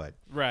people, but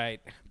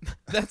right.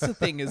 That's the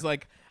thing is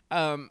like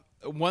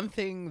one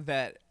thing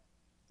that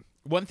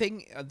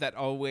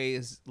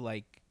always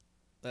like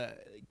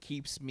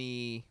keeps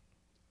me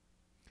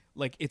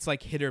like, it's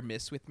like hit or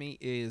miss with me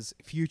is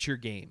future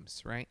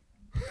games, right?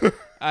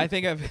 I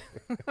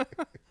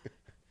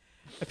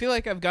feel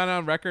like I've gone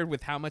on record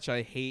with how much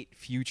I hate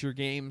future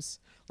games,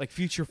 like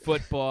future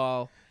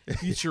football,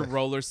 future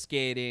roller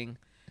skating,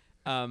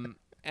 and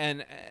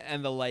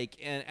the like,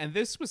 and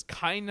this was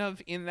kind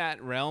of in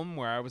that realm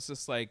where I was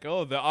just like,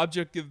 oh, the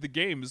object of the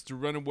game is to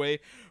run away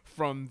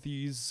from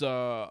these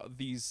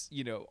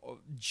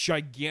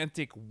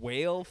gigantic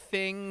whale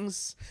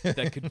things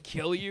that could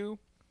kill you.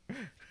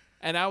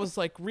 And I was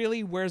like,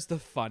 really, where's the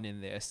fun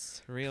in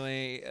this?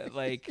 Really,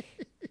 like,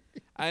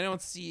 I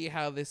don't see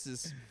how this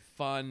is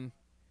fun.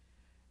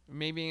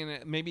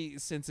 Maybe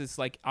since it's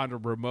like on a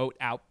remote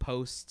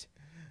outpost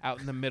out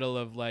in the middle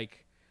of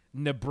like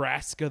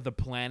Nebraska, the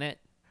planet.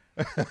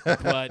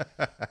 But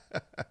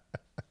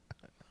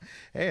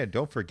hey, and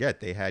don't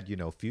forget they had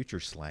future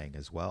slang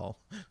as well.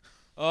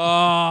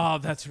 Oh,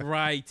 that's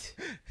right.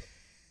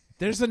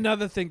 There's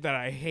another thing that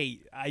I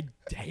hate. I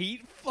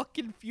hate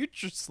fucking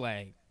future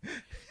slang.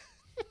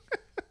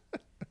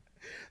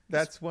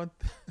 That's one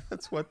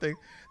thing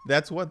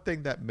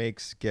that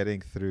makes getting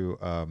through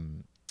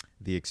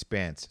The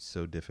Expanse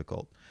so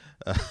difficult.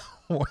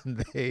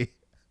 When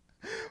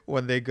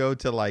they go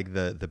to like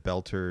the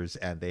Belters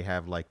and they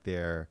have like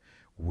their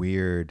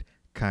weird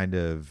kind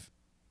of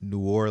New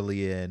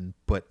Orleans,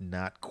 but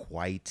not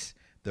quite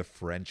the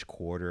French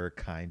Quarter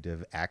kind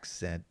of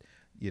accent.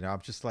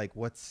 I'm just like,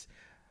 what's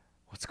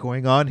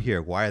going on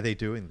here? Why are they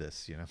doing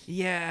this?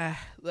 Yeah,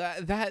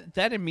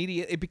 that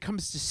immediately it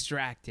becomes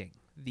distracting.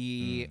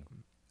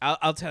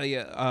 I'll tell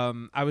you.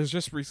 I was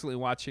just recently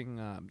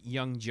watching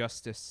Young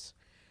Justice,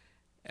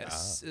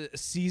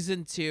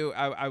 season 2.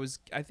 I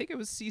think it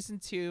was season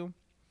 2,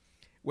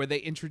 where they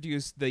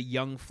introduced the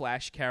young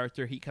Flash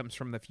character. He comes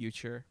from the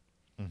future,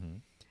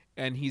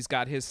 and he's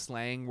got his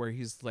slang where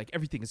he's like,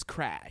 everything is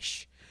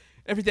crash.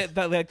 Everything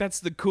that's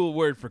the cool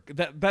word for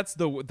that. That's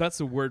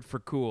the word for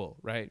cool,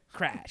 right?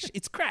 Crash.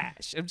 It's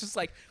crash. I'm just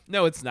like,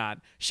 no, it's not.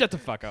 Shut the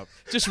fuck up.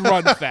 Just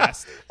run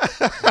fast.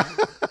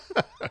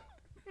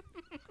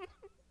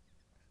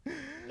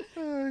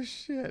 Oh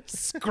shit!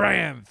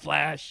 Scram,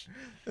 Flash.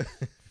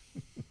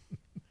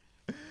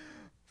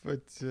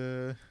 But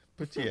yeah,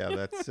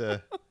 that's.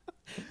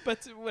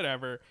 But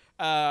whatever.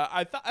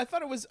 I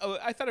thought it was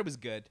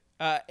good.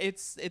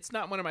 It's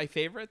not one of my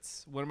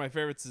favorites. One of my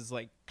favorites is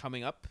like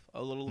coming up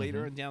a little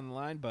later and down the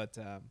line. But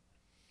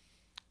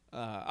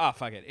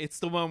fuck it. It's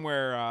the one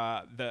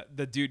where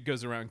the dude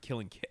goes around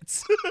killing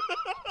kids.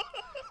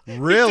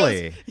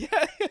 Really?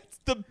 Yeah, it's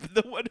the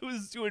one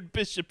who's doing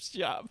Bishop's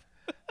job.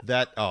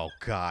 Oh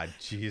God,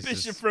 Jesus!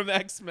 Bishop from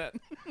X-Men.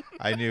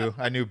 I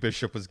knew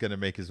Bishop was going to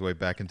make his way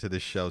back into the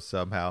show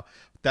somehow.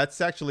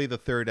 That's actually the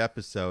 3rd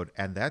episode,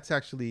 and that's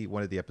actually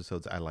one of the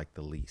episodes I like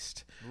the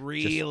least.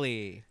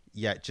 Really?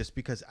 Just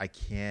because I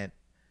can't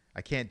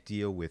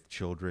deal with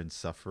children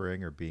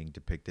suffering or being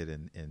depicted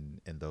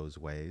in those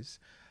ways.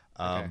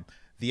 Okay.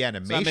 The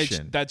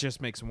animation that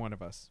just makes one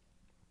of us.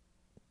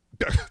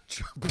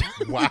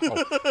 Wow.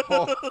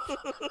 Oh.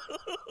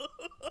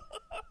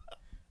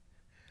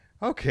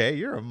 Okay,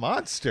 you're a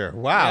monster.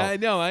 Wow. Yeah, I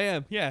know, I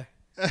am. Yeah.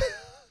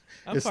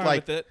 I'm It's fine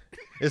like- with it.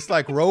 It's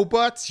like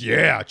robots.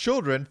 Yeah,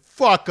 children.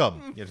 Fuck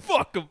them.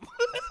 Fuck them.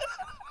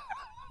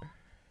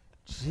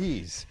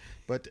 Jeez.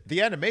 But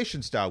the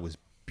animation style was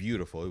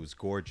beautiful. It was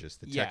gorgeous.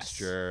 The Yes.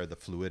 texture, the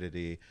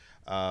fluidity,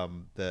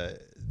 the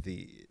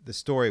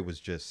story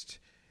was just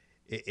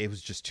it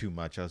was just too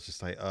much. I was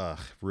just like, ugh,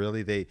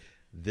 really?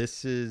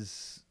 This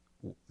is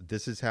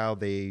how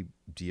they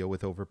deal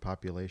with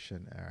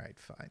overpopulation? All right,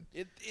 fine.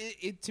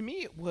 It to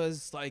me, it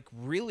was like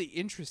really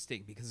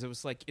interesting because it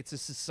was like it's a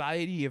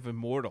society of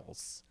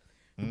immortals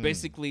who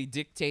basically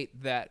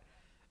dictate that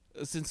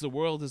since the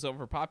world is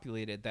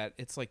overpopulated, that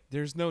it's like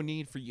there's no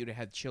need for you to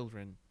have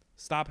children.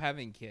 Stop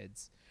having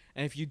kids,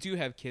 and if you do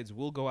have kids,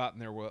 we'll go out in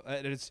their world.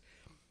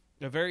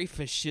 very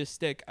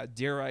fascistic,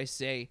 dare I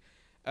say,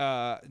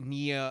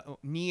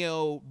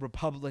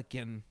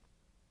 neo-republican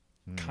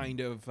kind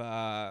of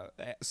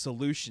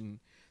solution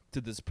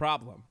to this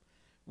problem,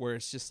 where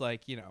it's just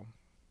like,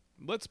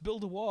 let's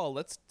build a wall,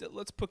 let's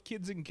put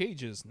kids in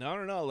cages.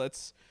 No,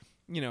 let's,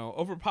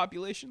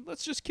 overpopulation,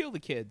 let's just kill the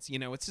kids.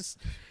 It's just,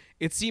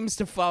 it seems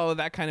to follow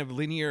that kind of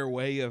linear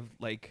way of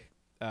like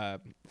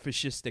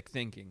fascistic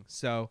thinking.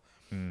 So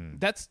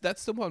that's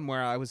the one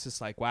where I was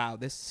just like, wow,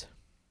 this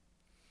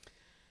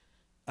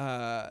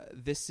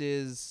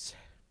is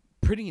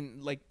pretty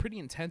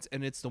intense,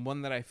 and it's the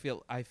one that I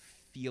feel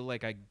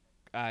like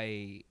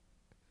I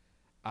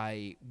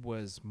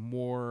was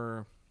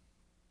more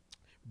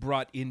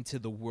brought into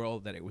the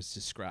world that it was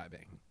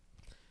describing.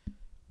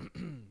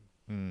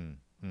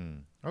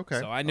 Okay.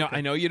 So I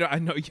know you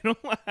don't.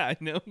 I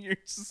know you're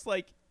just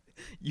like,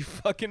 you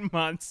fucking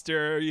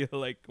monster. You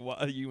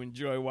you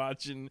enjoy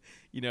watching,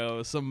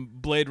 some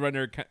Blade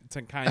Runner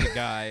kind of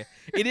guy.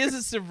 It is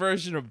a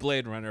subversion of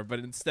Blade Runner, but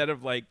instead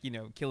of like,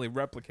 killing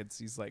replicants,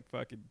 he's like,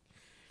 fucking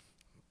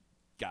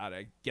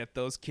gotta get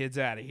those kids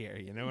out of here.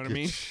 You know what I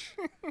mean?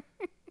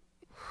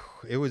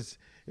 It was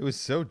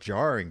so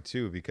jarring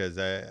too, because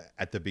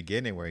at the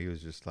beginning where he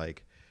was just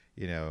like,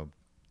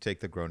 take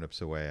the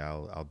grown-ups away,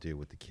 I'll deal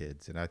with the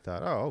kids, and I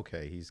thought, oh,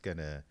 okay, he's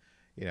gonna,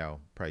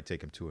 probably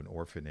take him to an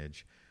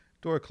orphanage.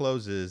 Door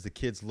closes, the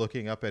kid's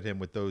looking up at him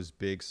with those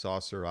big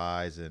saucer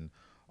eyes and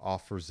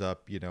offers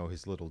up,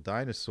 his little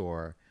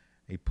dinosaur.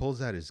 He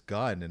pulls out his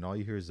gun, and all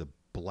you hear is a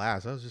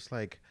blast. I was just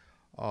like,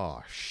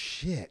 oh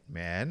shit,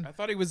 man. I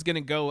thought he was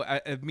gonna go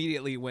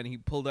immediately when he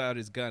pulled out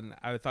his gun.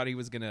 I thought he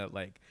was gonna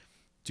like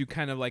do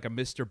kind of like a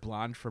Mr.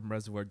 Blonde from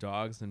Reservoir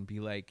Dogs and be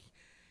like,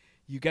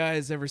 you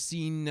guys ever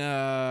seen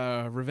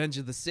Revenge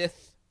of the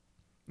Sith?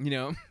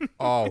 Oh,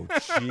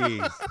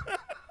 jeez.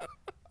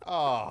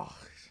 Oh.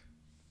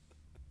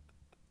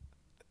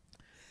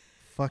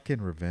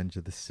 Fucking Revenge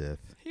of the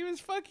Sith. He was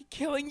fucking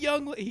killing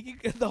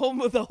younglings.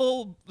 The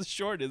whole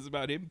short is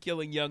about him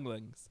killing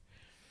younglings.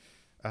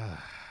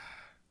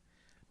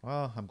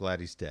 Well, I'm glad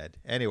he's dead.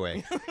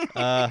 Anyway,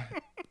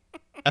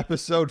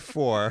 episode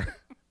 4,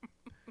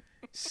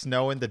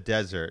 Snow in the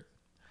Desert.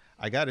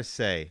 I gotta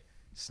say,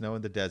 Snow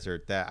in the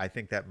Desert, I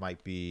think that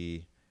might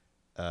be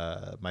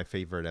my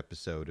favorite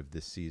episode of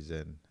this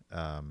season.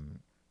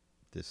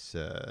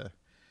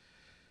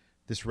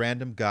 This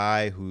random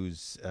guy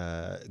who's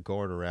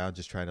going around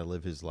just trying to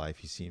live his life.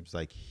 He seems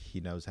like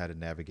he knows how to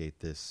navigate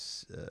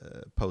this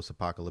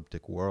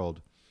post-apocalyptic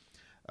world,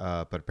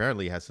 but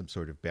apparently he has some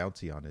sort of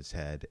bounty on his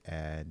head.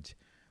 And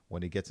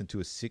when he gets into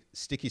a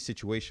sticky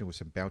situation with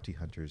some bounty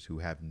hunters who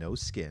have no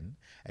skin,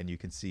 and you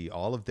can see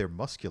all of their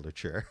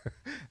musculature,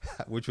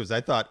 which was,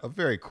 I thought, a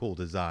very cool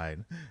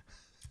design.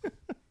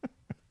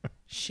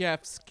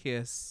 Chef's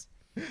kiss.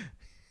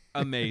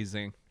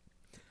 Amazing.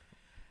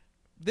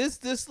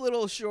 This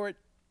little short,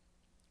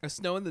 A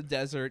Snow in the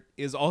Desert,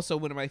 is also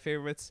one of my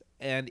favorites,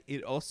 and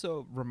it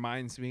also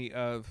reminds me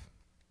of,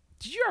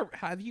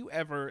 have you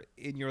ever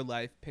in your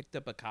life picked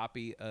up a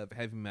copy of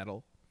Heavy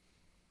Metal?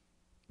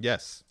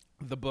 Yes.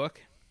 The book?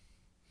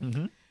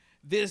 Mm-hmm.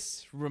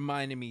 This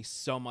reminded me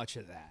so much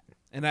of that.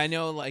 And I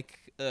know,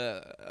 like,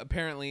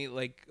 apparently,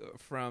 like,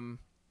 from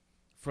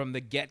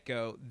the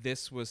get-go,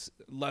 this was,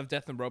 Love,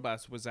 Death, and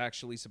Robots was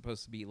actually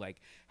supposed to be, like,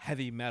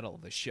 Heavy Metal,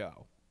 the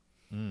show.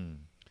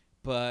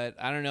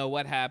 But I don't know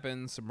what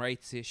happened, some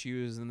rights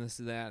issues and this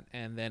and that,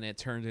 and then it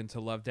turned into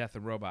Love, Death,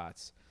 and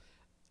Robots.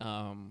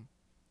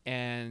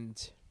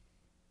 And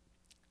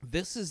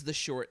this is the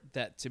short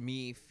that, to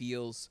me,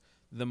 feels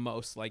the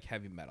most like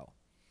Heavy Metal.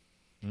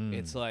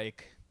 It's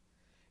like,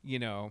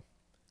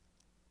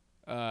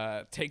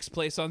 takes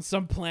place on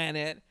some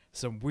planet,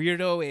 some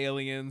weirdo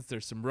aliens,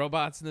 there's some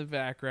robots in the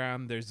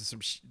background, there's some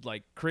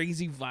like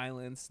crazy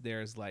violence,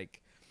 there's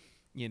like,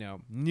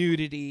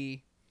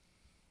 nudity,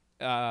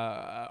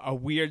 a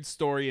weird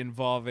story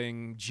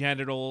involving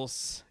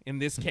genitals. In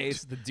this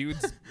case, the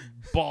dude's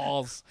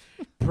balls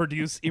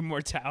produce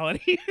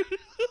immortality.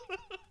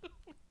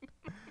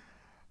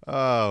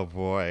 Oh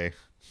boy.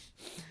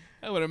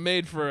 That would have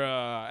made for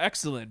an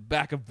excellent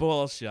back of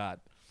ball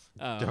shot.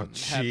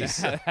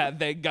 Had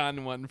they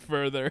gone one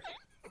further.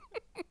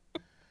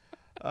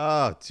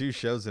 Oh, 2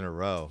 shows in a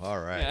row. All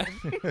right.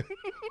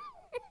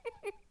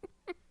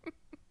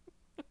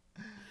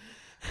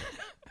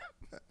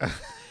 Yeah.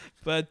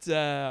 But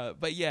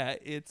yeah,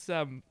 it's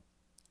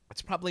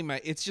probably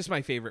it's just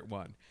my favorite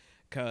one,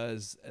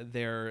 because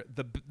they're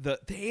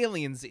the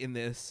aliens in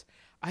this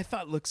I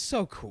thought looked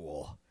so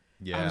cool.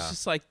 Yeah. I was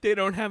just like, they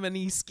don't have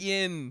any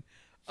skin.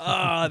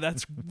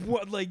 That's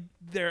what, like,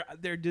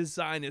 their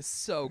design is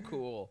so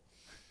cool.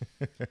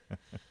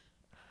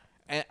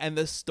 and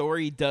the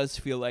story does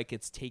feel like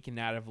it's taken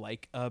out of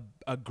like a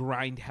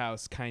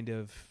Grindhouse kind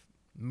of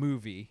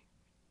movie.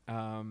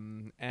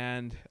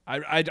 And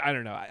I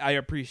don't know. I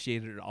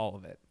appreciated all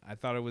of it. I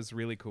thought it was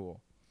really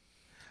cool.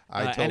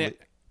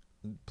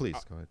 Please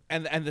go ahead.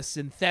 And the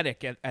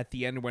synthetic at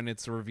the end, when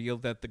it's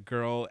revealed that the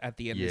girl at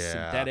the end is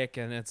synthetic,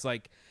 and it's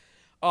like,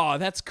 oh,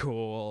 that's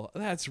cool.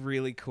 That's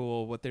really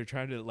cool. What they're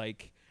trying to,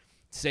 like,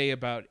 say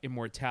about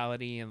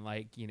immortality and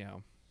like, you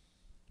know,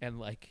 and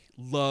like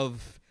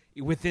love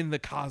within the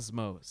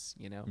cosmos,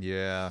 you know.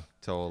 Yeah,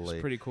 totally.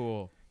 It's pretty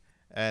cool.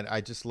 And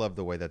I just love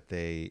the way that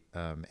they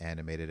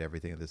animated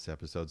everything in this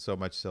episode, so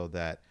much so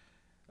that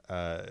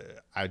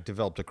I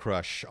developed a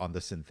crush on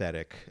the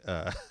synthetic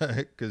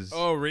because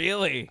Oh,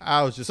 really?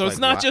 I was just So like, it's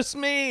not wow. just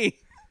me.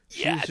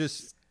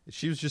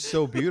 She was just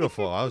so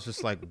beautiful. I was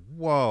just like,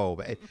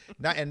 whoa.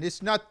 And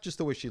it's not just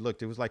the way she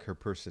looked. It was like her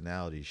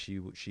personality.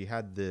 She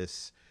had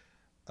this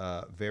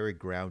very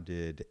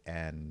grounded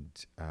and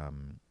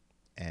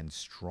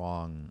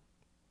strong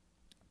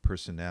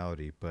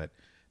personality, but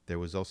there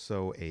was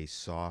also a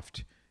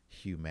soft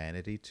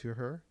humanity to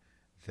her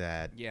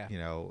that, Yeah. you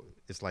know,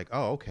 it's like,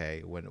 oh,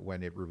 okay.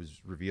 When it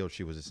was revealed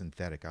she was a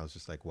synthetic, I was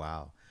just like,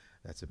 wow,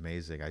 that's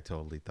amazing. I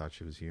totally thought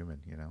she was human,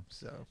 you know?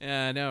 So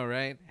Yeah, I know,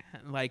 right?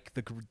 Like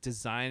the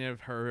design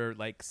of her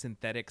like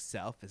synthetic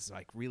self is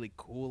like really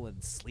cool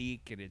and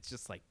sleek, and it's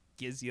just like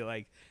gives you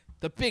like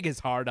the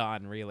biggest hard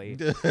on, really.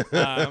 Jesus.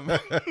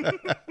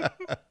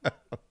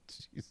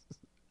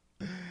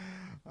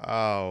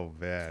 Oh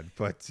man,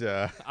 but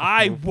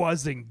I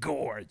was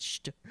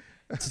engorged,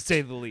 to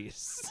say the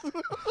least.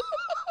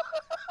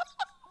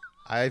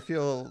 I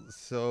feel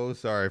so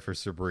sorry for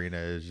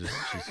Sabrina. She's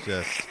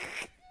just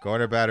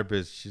going about her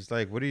business. She's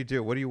like, "What do you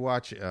do? What do you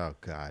watch?" Oh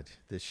God,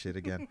 this shit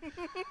again.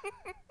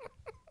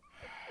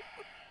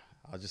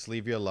 I'll just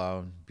leave you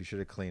alone. Be sure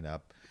to clean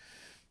up.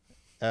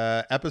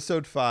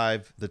 Episode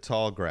 5, The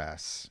Tall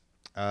Grass.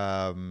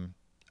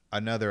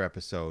 Another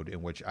episode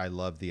in which I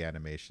love the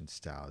animation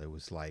style. It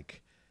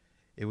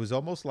was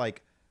almost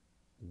like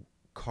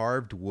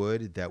carved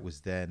wood that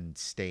was then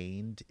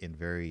stained in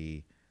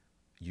very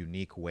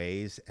unique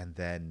ways, and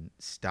then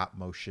stop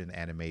motion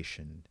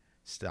animation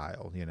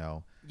style, you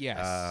know.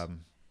 Yes.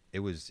 It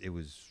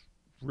was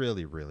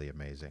really, really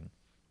amazing.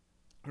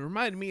 It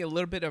reminded me a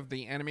little bit of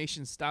the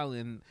animation style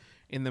in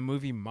the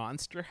movie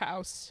Monster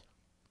House.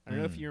 I don't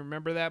know if you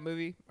remember that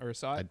movie or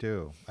saw it. I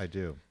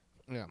do.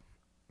 Yeah.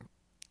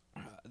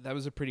 That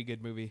was a pretty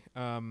good movie.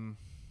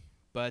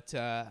 But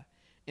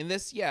in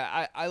this,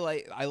 yeah, I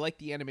like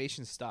the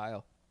animation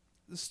style.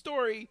 The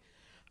story,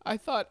 I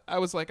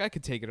was like, I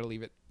could take it or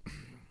leave it.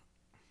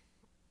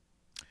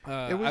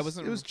 It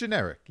was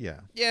generic, yeah.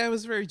 Yeah, it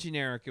was very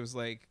generic. It was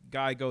like,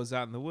 guy goes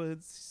out in the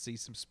woods,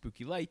 sees some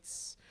spooky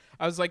lights.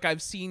 I was like,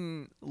 I've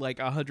seen like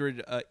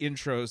 100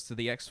 intros to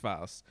the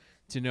X-Files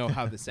to know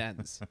how this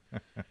ends.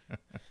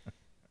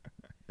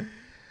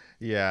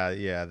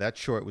 Yeah, that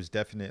short was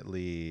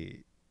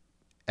definitely,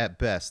 at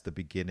best, the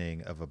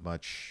beginning of a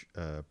much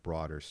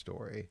broader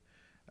story.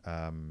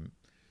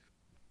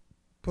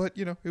 But,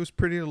 you know, it was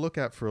pretty to look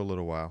at for a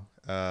little while.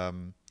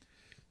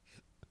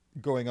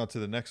 Going on to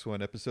the next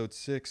one, episode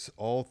 6,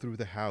 All Through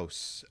the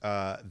House.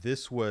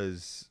 This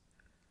was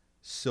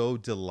so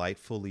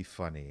delightfully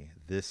funny.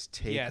 This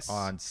take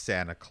on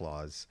Santa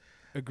Claus.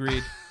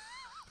 Agreed.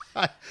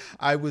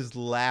 I was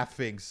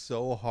laughing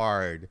so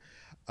hard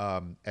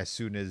as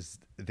soon as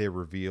they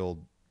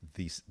revealed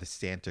the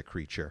Santa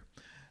creature.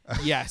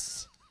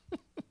 Yes.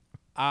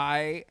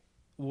 I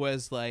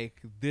was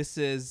like, this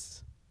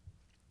is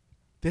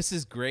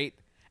great.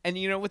 And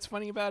you know what's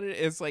funny about it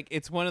is like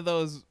it's one of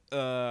those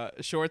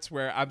shorts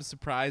where I'm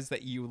surprised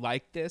that you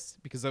like this,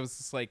 because I was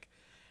just like,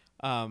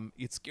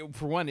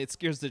 for one, it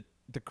scares the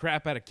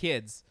crap out of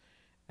kids,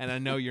 and I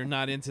know you're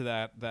not into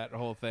that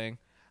whole thing.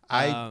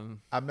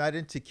 I'm not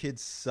into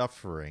kids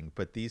suffering,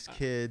 but these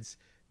kids,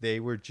 they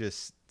were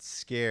just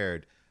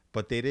scared,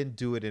 but they didn't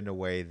do it in a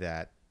way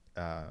that,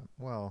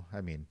 well,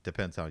 I mean,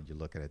 depends how you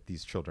look at it.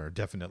 These children are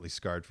definitely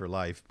scarred for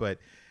life, but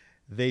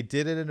they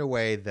did it in a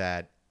way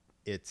that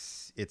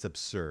it's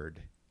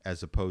absurd,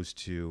 as opposed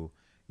to,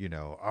 you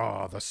know,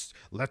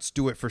 let's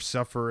do it for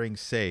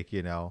suffering's sake,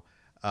 you know,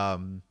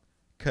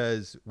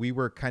 because we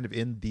were kind of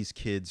in these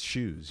kids'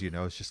 shoes, you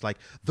know. It's just like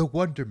the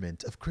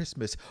wonderment of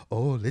Christmas.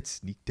 Oh, let's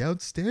sneak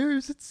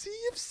downstairs and see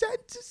if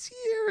Santa's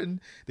here. And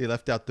they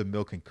left out the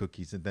milk and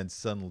cookies, and then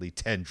suddenly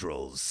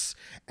tendrils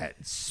and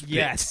spit.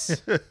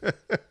 Yes.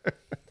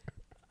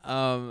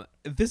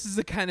 This is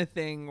the kind of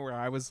thing where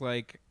I was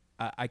like,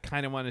 I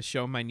kind of want to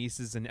show my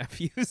nieces and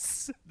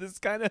nephews this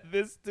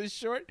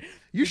short.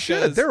 You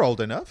should. They're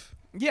old enough.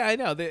 Yeah, I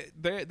know.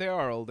 They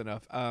are old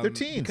enough. They're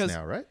teens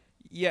now, right?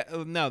 Yeah,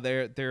 no,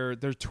 they're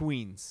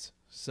tweens.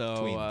 So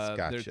Tweens,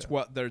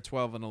 gotcha. they're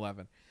 12 and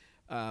 11.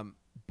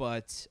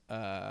 But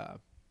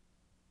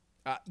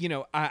you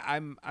know,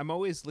 I'm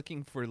always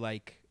looking for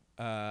like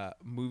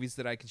movies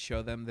that I can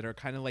show them that are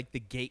kind of like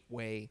the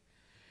gateway.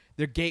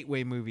 They're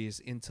gateway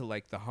movies into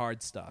like the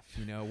hard stuff,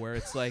 you know, where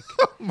it's like,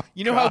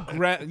 you know how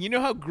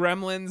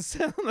Gremlins.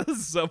 This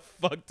is so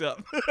fucked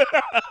up.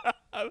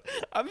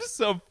 I'm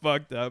so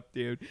fucked up,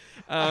 dude.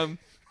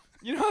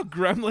 You know how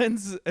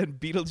Gremlins and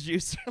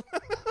Beetlejuice.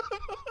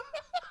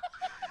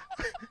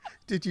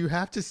 Did you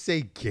have to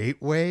say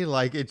gateway?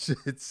 Like it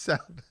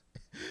sounded.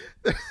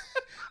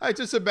 I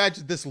just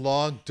imagined this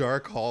long,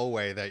 dark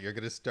hallway that you're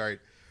gonna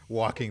start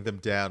walking them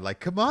down. Like,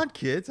 come on,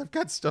 kids, I've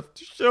got stuff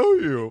to show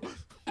you.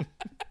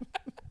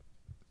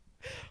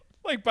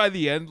 Like by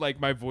the end, like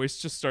my voice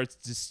just starts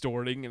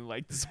distorting in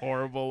like this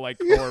horrible, like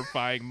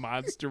horrifying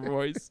monster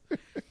voice.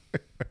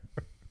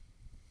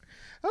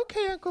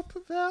 Okay, Uncle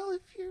Pavel,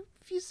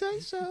 if you say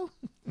so.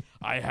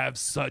 I have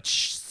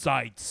such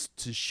sights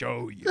to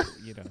show you,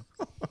 you know.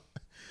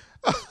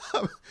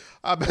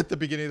 I'm at the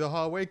beginning of the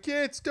hallway.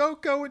 Kids,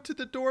 don't go into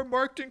the door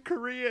marked in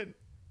Korean.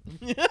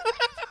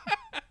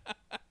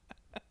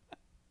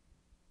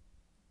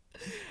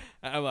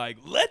 I'm like,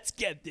 let's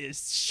get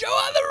this show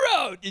on the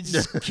road. And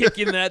just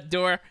kicking that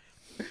door.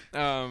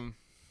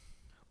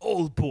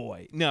 Old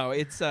boy. No,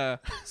 it's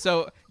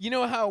so you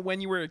know how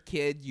when you were a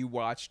kid you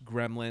watched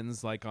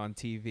Gremlins like on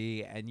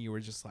TV and you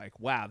were just like,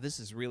 wow, this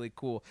is really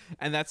cool.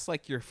 And that's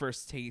like your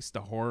first taste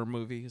of horror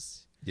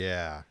movies.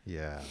 Yeah.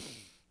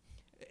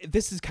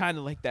 This is kind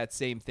of like that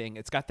same thing.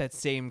 It's got that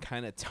same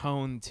kind of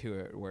tone to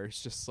it where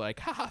it's just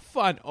like, haha,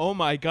 fun. Oh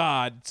my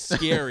God,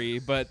 scary.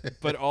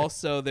 but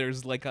also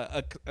there's like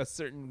a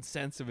certain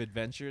sense of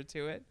adventure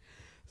to it.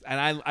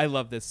 And I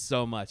love this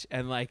so much.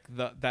 And like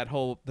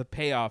the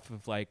payoff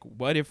of like,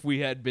 what if we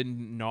had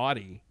been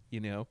naughty,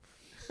 you know?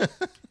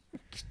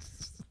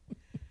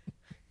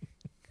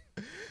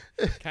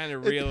 Kind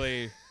of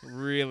really,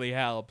 really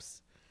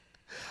helps.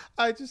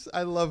 I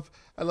love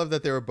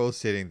that they were both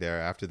sitting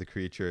there after the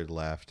creature had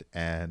left,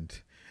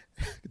 and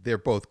they're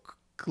both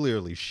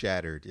clearly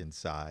shattered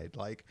inside.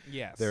 Like,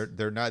 yes,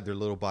 they're not, their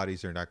little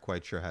bodies are not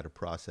quite sure how to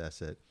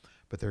process it,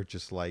 but they're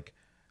just like,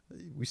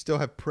 we still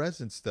have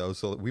presents though,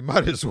 so we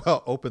might as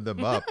well open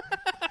them up.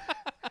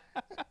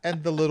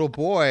 And the little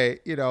boy,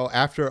 you know,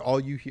 after all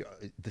you hear,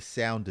 the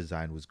sound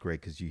design was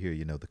great because you hear,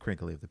 you know, the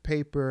crinkling of the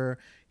paper.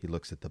 He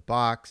looks at the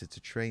box. It's a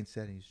train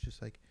set, and he's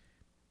just like,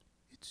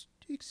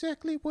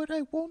 exactly what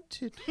I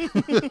wanted.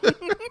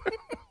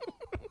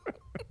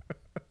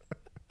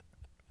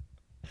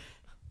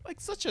 Like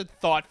such a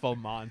thoughtful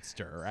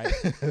monster, right?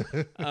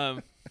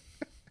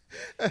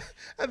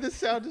 And the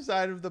sound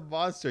design of the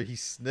monster, he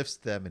sniffs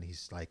them and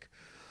he's like,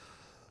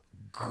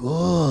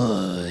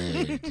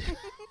 good.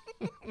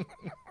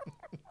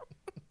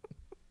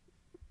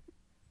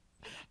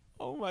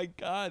 Oh my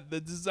God, the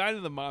design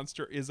of the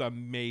monster is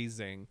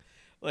amazing.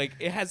 Like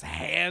it has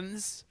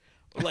hands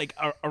like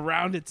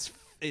around its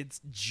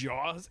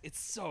jaws. It's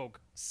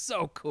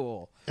so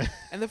cool.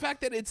 And the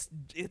fact that it's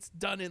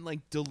done in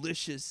like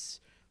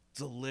delicious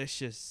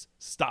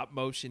stop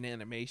motion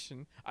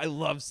animation. I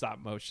love stop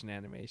motion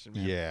animation,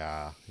 man.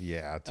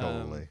 Yeah,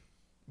 totally.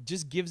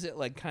 Just gives it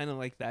like kind of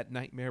like that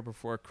Nightmare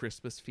Before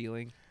Christmas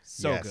feeling.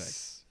 So good.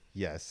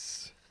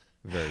 Yes.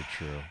 Very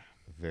true.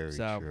 Very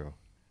true.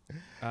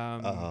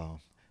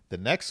 The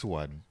next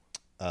one,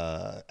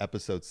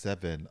 episode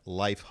 7,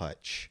 Life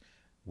Hutch,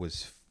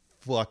 was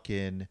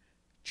fucking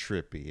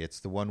trippy. It's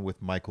the one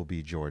with Michael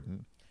B.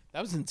 Jordan.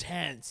 That was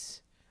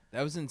intense.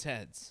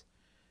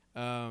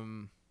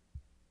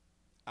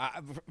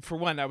 For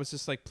one, I was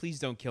just like, please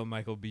don't kill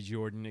Michael B.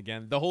 Jordan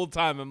again. The whole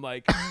time I'm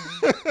like,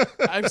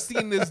 I've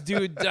seen this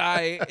dude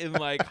die in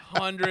like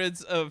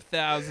hundreds of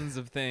thousands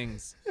of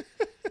things.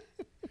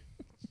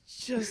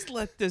 Just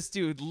let this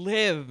dude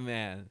live,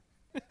 man.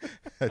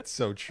 That's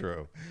so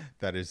true.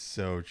 That is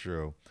so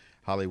true.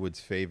 Hollywood's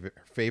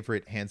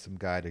favorite handsome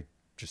guy to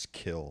just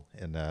kill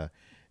in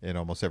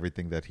almost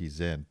everything that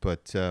he's in.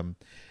 But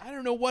I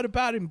don't know what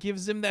about him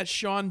gives him that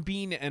Sean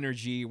Bean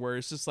energy where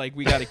it's just like,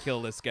 we got to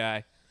kill this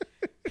guy.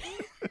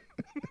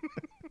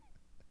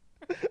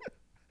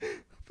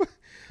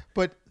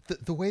 But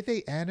the way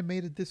they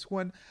animated this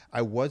one,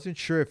 I wasn't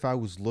sure if I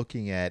was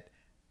looking at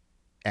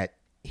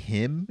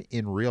him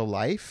in real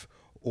life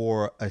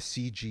or a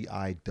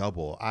CGI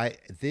double.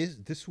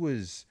 This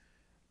was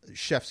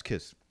chef's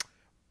kiss,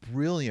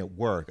 brilliant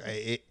work.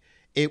 It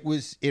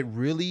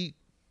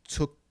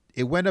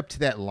went up to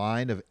that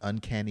line of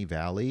Uncanny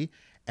Valley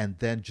and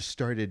then just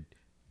started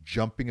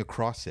jumping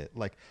across it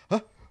like,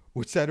 huh?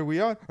 Which side are we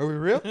on? Are we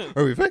real?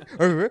 Are we fake?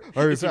 Are we real?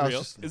 Is it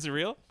real? Is it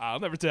real? I'll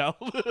never tell.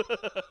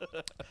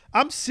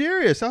 I'm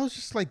serious. I was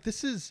just like,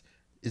 is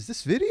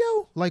this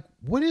video? Like,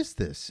 what is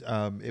this?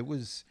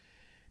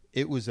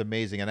 It was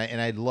amazing.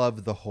 And I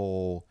love the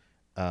whole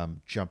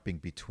jumping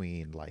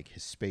between like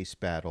his space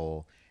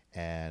battle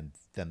and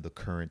then the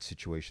current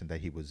situation that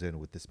he was in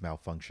with this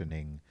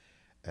malfunctioning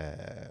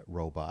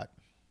robot.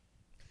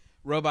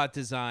 Robot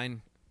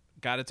design.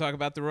 Got to talk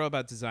about the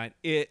robot design.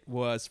 It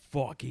was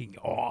fucking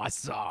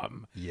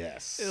awesome.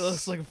 Yes. It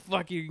looks like a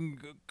fucking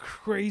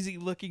crazy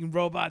looking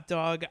robot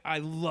dog. I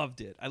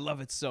loved it. I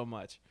love it so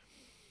much.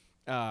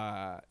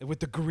 With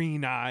the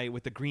green eye,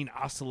 with the green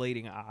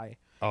oscillating eye.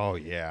 Oh,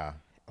 yeah.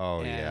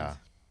 Yeah.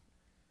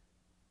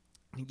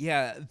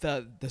 Yeah,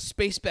 the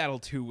space battle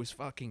too was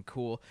fucking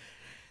cool.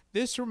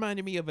 This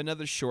reminded me of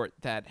another short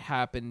that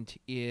happened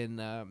in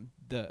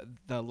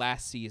the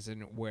last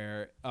season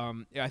where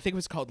I think it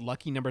was called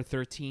Lucky Number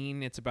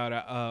 13. It's about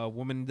a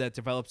woman that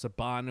develops a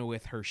bond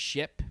with her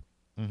ship.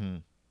 Mm-hmm.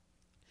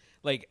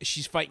 Like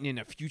she's fighting in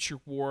a future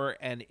war,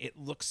 and it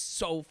looks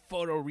so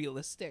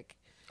photorealistic.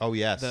 Oh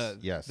yes,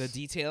 the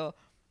detail.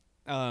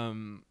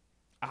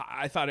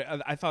 I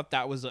thought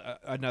that was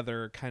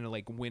another kind of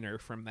like winner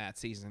from that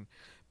season.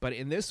 But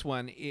in this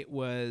one, it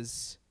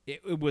was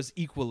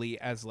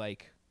equally as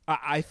like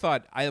I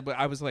thought.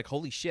 I was like,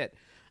 holy shit,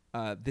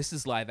 this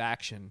is live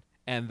action,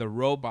 and the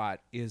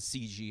robot is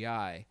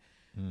CGI.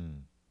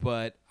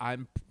 But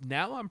I'm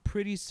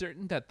pretty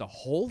certain that the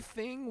whole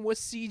thing was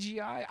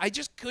CGI. I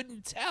just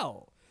couldn't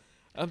tell.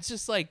 I'm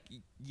just like,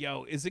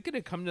 yo, is it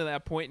gonna come to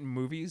that point in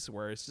movies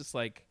where it's just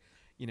like,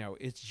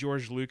 it's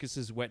George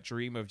Lucas's wet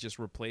dream of just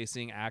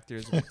replacing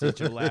actors with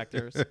digital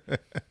actors?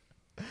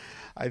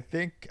 I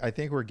think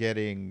we're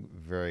getting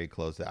very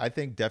close. I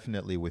think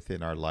definitely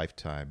within our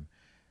lifetime,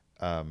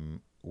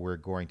 we're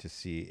going to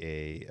see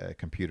a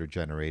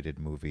computer-generated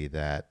movie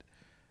that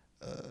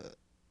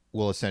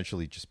will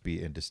essentially just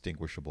be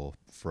indistinguishable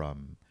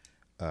from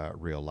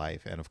real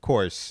life. And of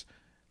course,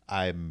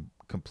 I'm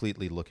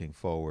completely looking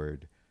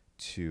forward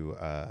to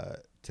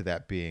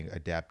that being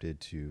adapted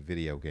to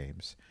video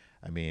games.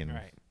 I mean,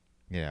 Right.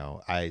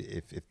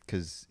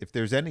 if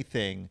there's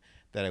anything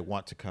that I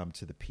want to come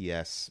to the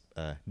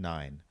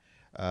PS9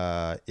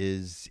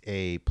 is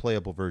a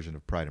playable version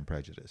of Pride and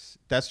Prejudice.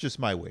 That's just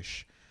my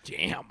wish.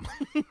 Damn.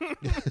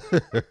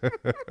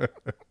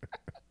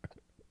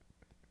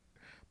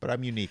 But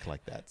I'm unique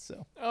like that,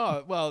 so.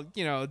 Oh, well,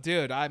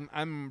 dude,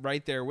 I'm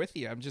right there with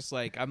you. I'm just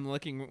like, I'm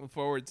looking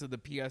forward to the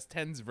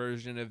PS10's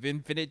version of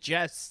Infinite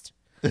Jest.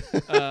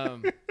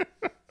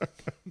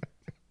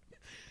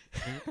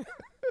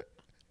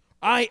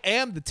 I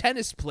am the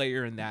tennis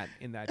player in that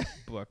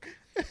book.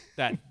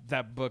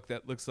 That book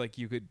that looks like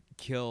you could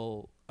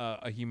kill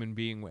a human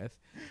being with.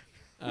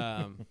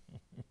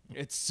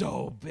 It's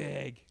so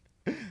big.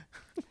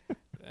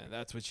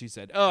 That's what she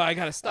said. Oh, I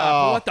gotta stop.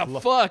 Oh, What the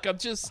fuck? I'm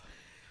just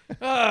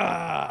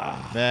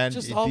Man,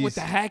 just all with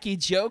the hacky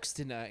jokes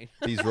tonight.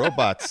 these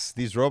robots,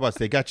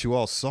 they got you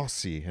all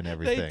saucy and They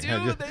everything.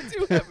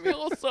 do have me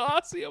all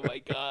saucy. Oh my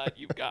god,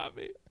 you've got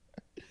me.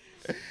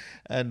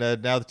 And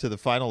now to the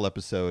final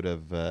episode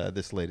of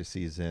this latest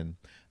season,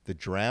 The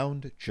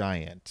Drowned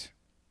Giant.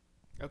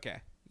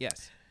 Okay.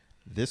 Yes.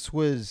 This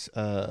was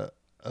a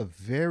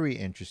very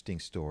interesting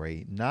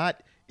story.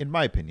 Not, in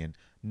my opinion,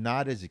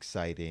 not as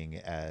exciting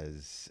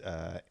as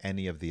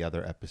any of the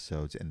other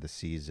episodes in the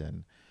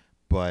season,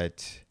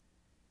 but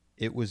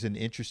it was an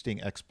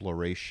interesting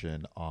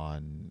exploration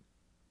on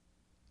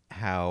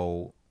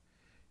how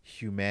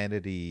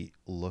humanity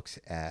looks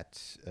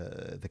at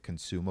the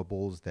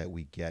consumables that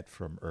we get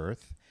from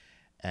Earth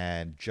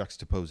and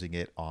juxtaposing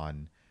it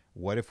on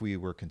what if we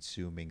were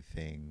consuming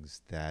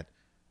things that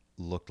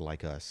looked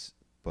like us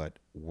but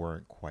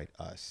weren't quite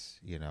us.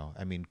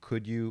 I mean,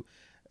 could you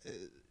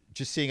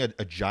just seeing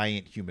a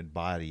giant human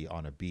body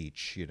on a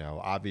beach,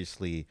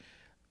 obviously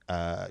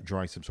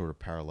drawing some sort of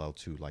parallel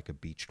to like a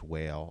beached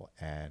whale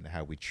and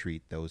how we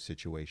treat those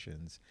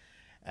situations,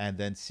 and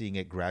then seeing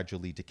it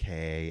gradually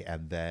decay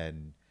and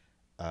then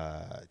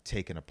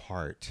taken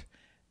apart,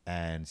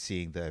 and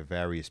seeing the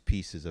various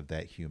pieces of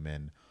that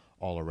human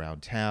all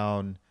around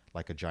town,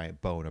 like a giant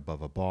bone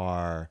above a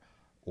bar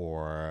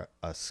or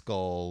a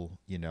skull,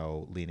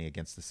 leaning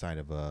against the side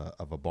of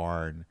a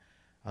barn.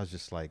 I was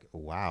just like,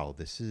 wow,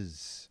 this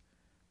is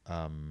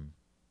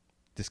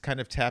this kind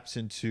of taps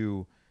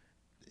into,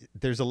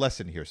 there's a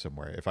lesson here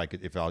somewhere, if I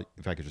could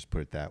just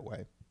put it that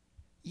way.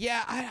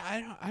 Yeah,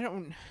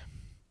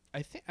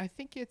 I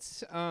think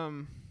it's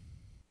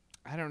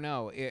I don't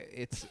know.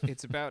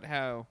 It's about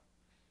how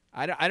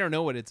I don't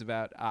know what it's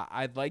about.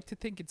 I'd like to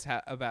think it's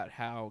about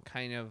how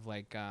kind of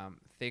like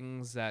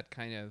things that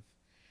kind of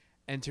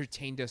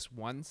entertained us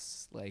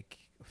once like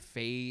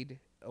fade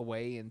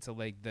away into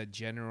like the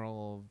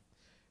general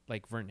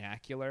like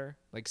vernacular.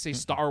 Like say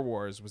Star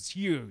Wars was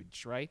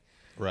huge, right?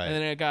 Right. And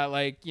then it got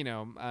like,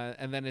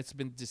 and then it's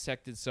been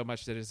dissected so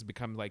much that it's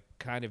become like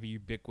kind of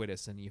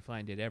ubiquitous and you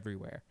find it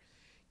everywhere,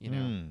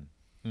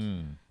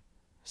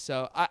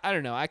 So I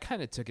don't know. I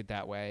kind of took it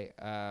that way.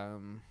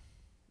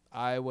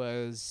 I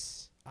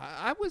was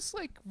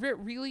like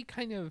really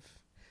kind of,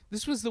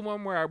 this was the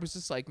one where I was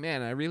just like,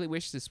 man, I really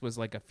wish this was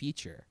like a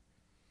feature.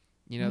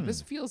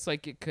 This feels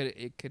like it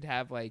could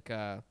have like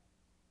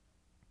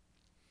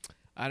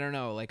I don't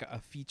know, like a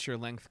feature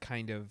length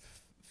kind of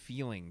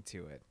feeling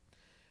to it.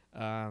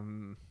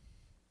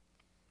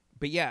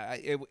 But yeah,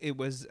 it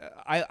was.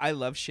 I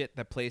love shit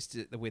that plays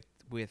with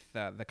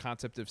the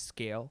concept of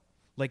scale,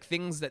 like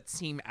things that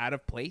seem out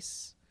of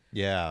place.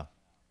 Yeah.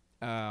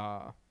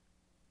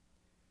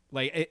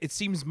 Like it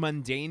seems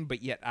mundane,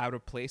 but yet out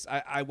of place.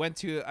 I went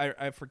to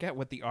I forget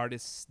what the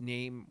artist's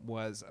name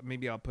was.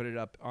 Maybe I'll put it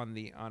up on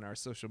our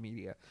social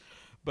media.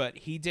 But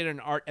he did an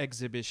art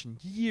exhibition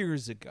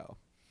years ago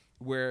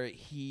where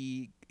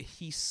he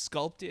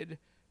sculpted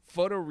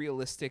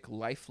photorealistic,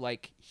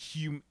 lifelike,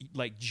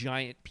 like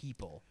giant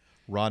people.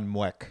 Ron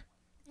Mueck.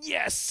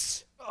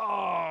 Yes.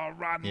 Oh,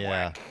 Ron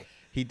Mueck.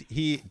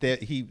 He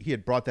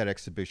had brought that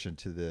exhibition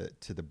to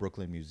the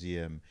Brooklyn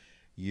Museum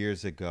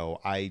years ago.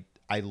 I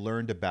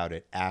learned about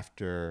it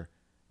after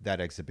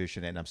that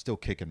exhibition, and I'm still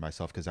kicking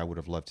myself because I would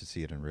have loved to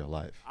see it in real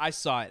life. I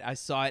saw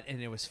it,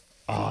 and it was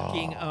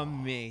fucking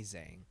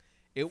amazing.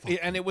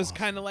 It was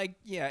kind of like,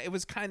 it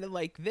was kind of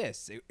like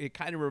this. It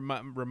kind of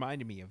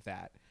reminded me of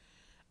that.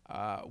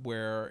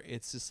 where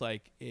it's just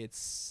like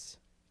it's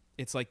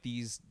like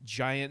these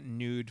giant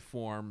nude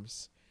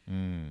forms,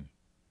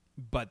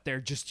 but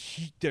they're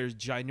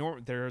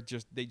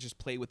ginormous. They just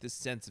play with this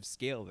sense of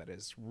scale that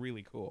is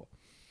really cool.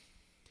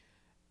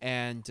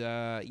 And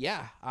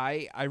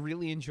I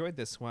really enjoyed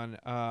this one.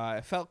 I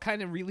felt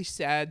kind of really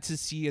sad to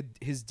see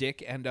his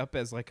dick end up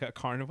as like a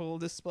carnival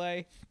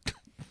display.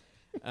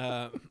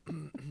 I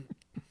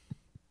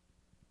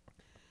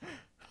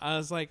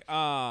was like,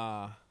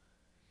 ah.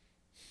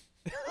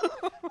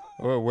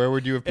 Where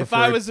would you have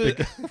preferred?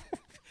 If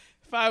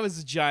I was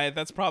a giant,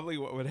 that's probably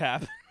what would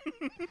happen.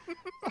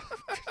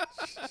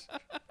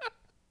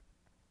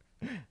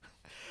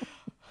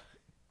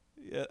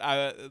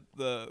 Yeah,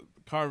 the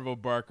carnival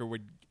barker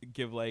would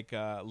give like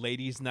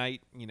ladies'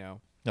 night, you know.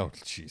 Oh,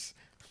 jeez.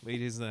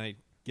 Ladies' night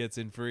gets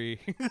in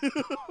free.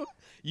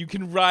 You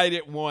can ride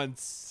it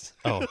once.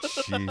 Oh,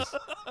 jeez.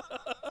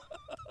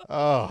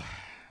 Oh,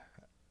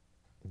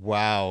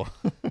 wow.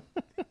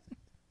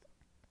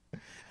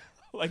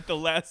 Like the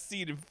last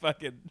scene of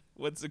fucking,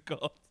 what's it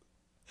called?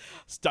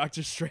 It's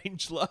Doctor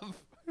Strangelove.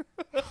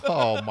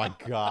 Oh my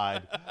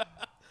God.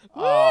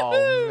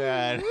 Oh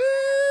man.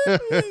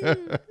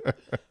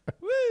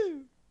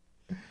 Woo!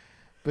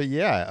 But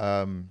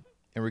yeah,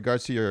 in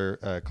regards to your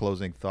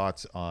closing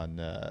thoughts on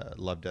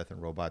Love, Death,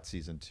 and Robots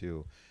season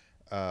 2,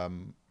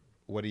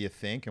 what do you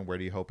think, and where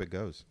do you hope it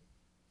goes?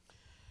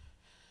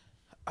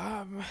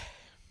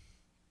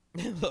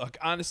 Look,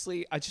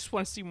 honestly, I just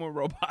want to see more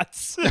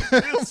robots.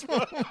 That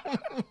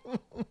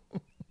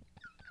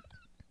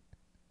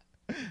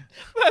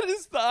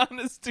is the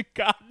honest to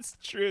God's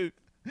truth.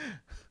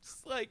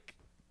 It's like,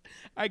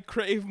 I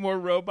crave more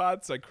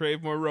robots. I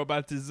crave more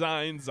robot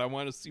designs. I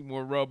want to see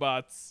more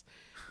robots.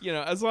 You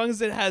know, as long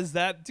as it has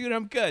that, dude,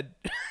 I'm good.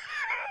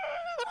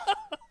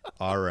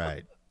 All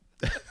right.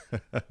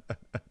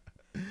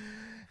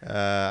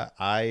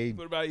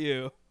 What about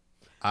you?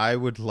 I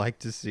would like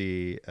to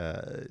see.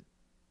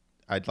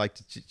 I'd like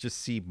to just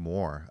see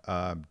more.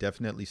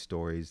 Definitely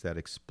stories that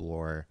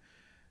explore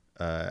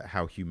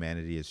how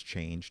humanity is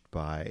changed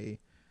by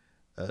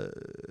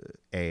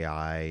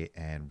AI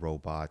and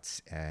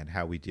robots, and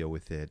how we deal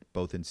with it,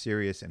 both in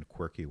serious and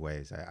quirky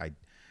ways.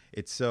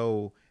 It's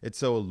so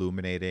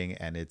illuminating,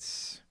 and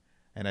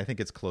I think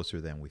it's closer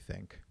than we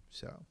think.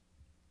 So,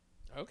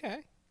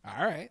 okay,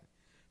 all right.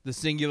 The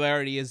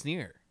singularity is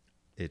near.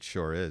 It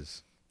sure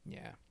is.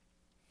 Yeah.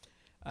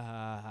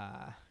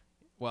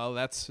 Well,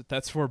 that's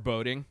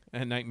foreboding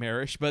and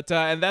nightmarish, but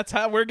and that's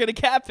how we're gonna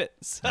cap it.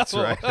 So. That's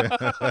right.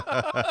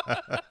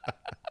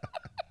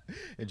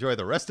 Enjoy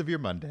the rest of your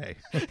Monday.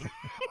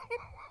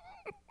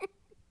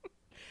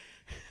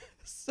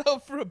 So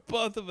for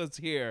both of us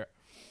here,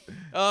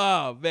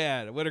 oh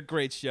man, what a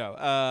great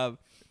show!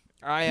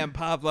 I am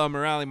Pablo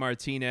Morales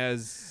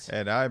Martinez,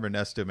 And I'm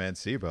Ernesto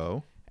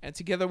Mancibo, and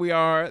together we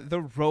are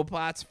the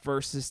Robots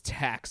versus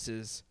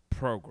Taxes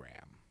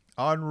program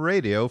on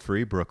Radio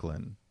Free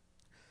Brooklyn.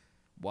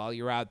 While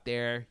you're out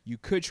there, you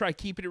could try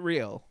keeping it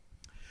real,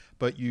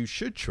 but you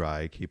should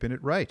try keeping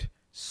it right.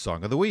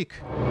 Song of the Week.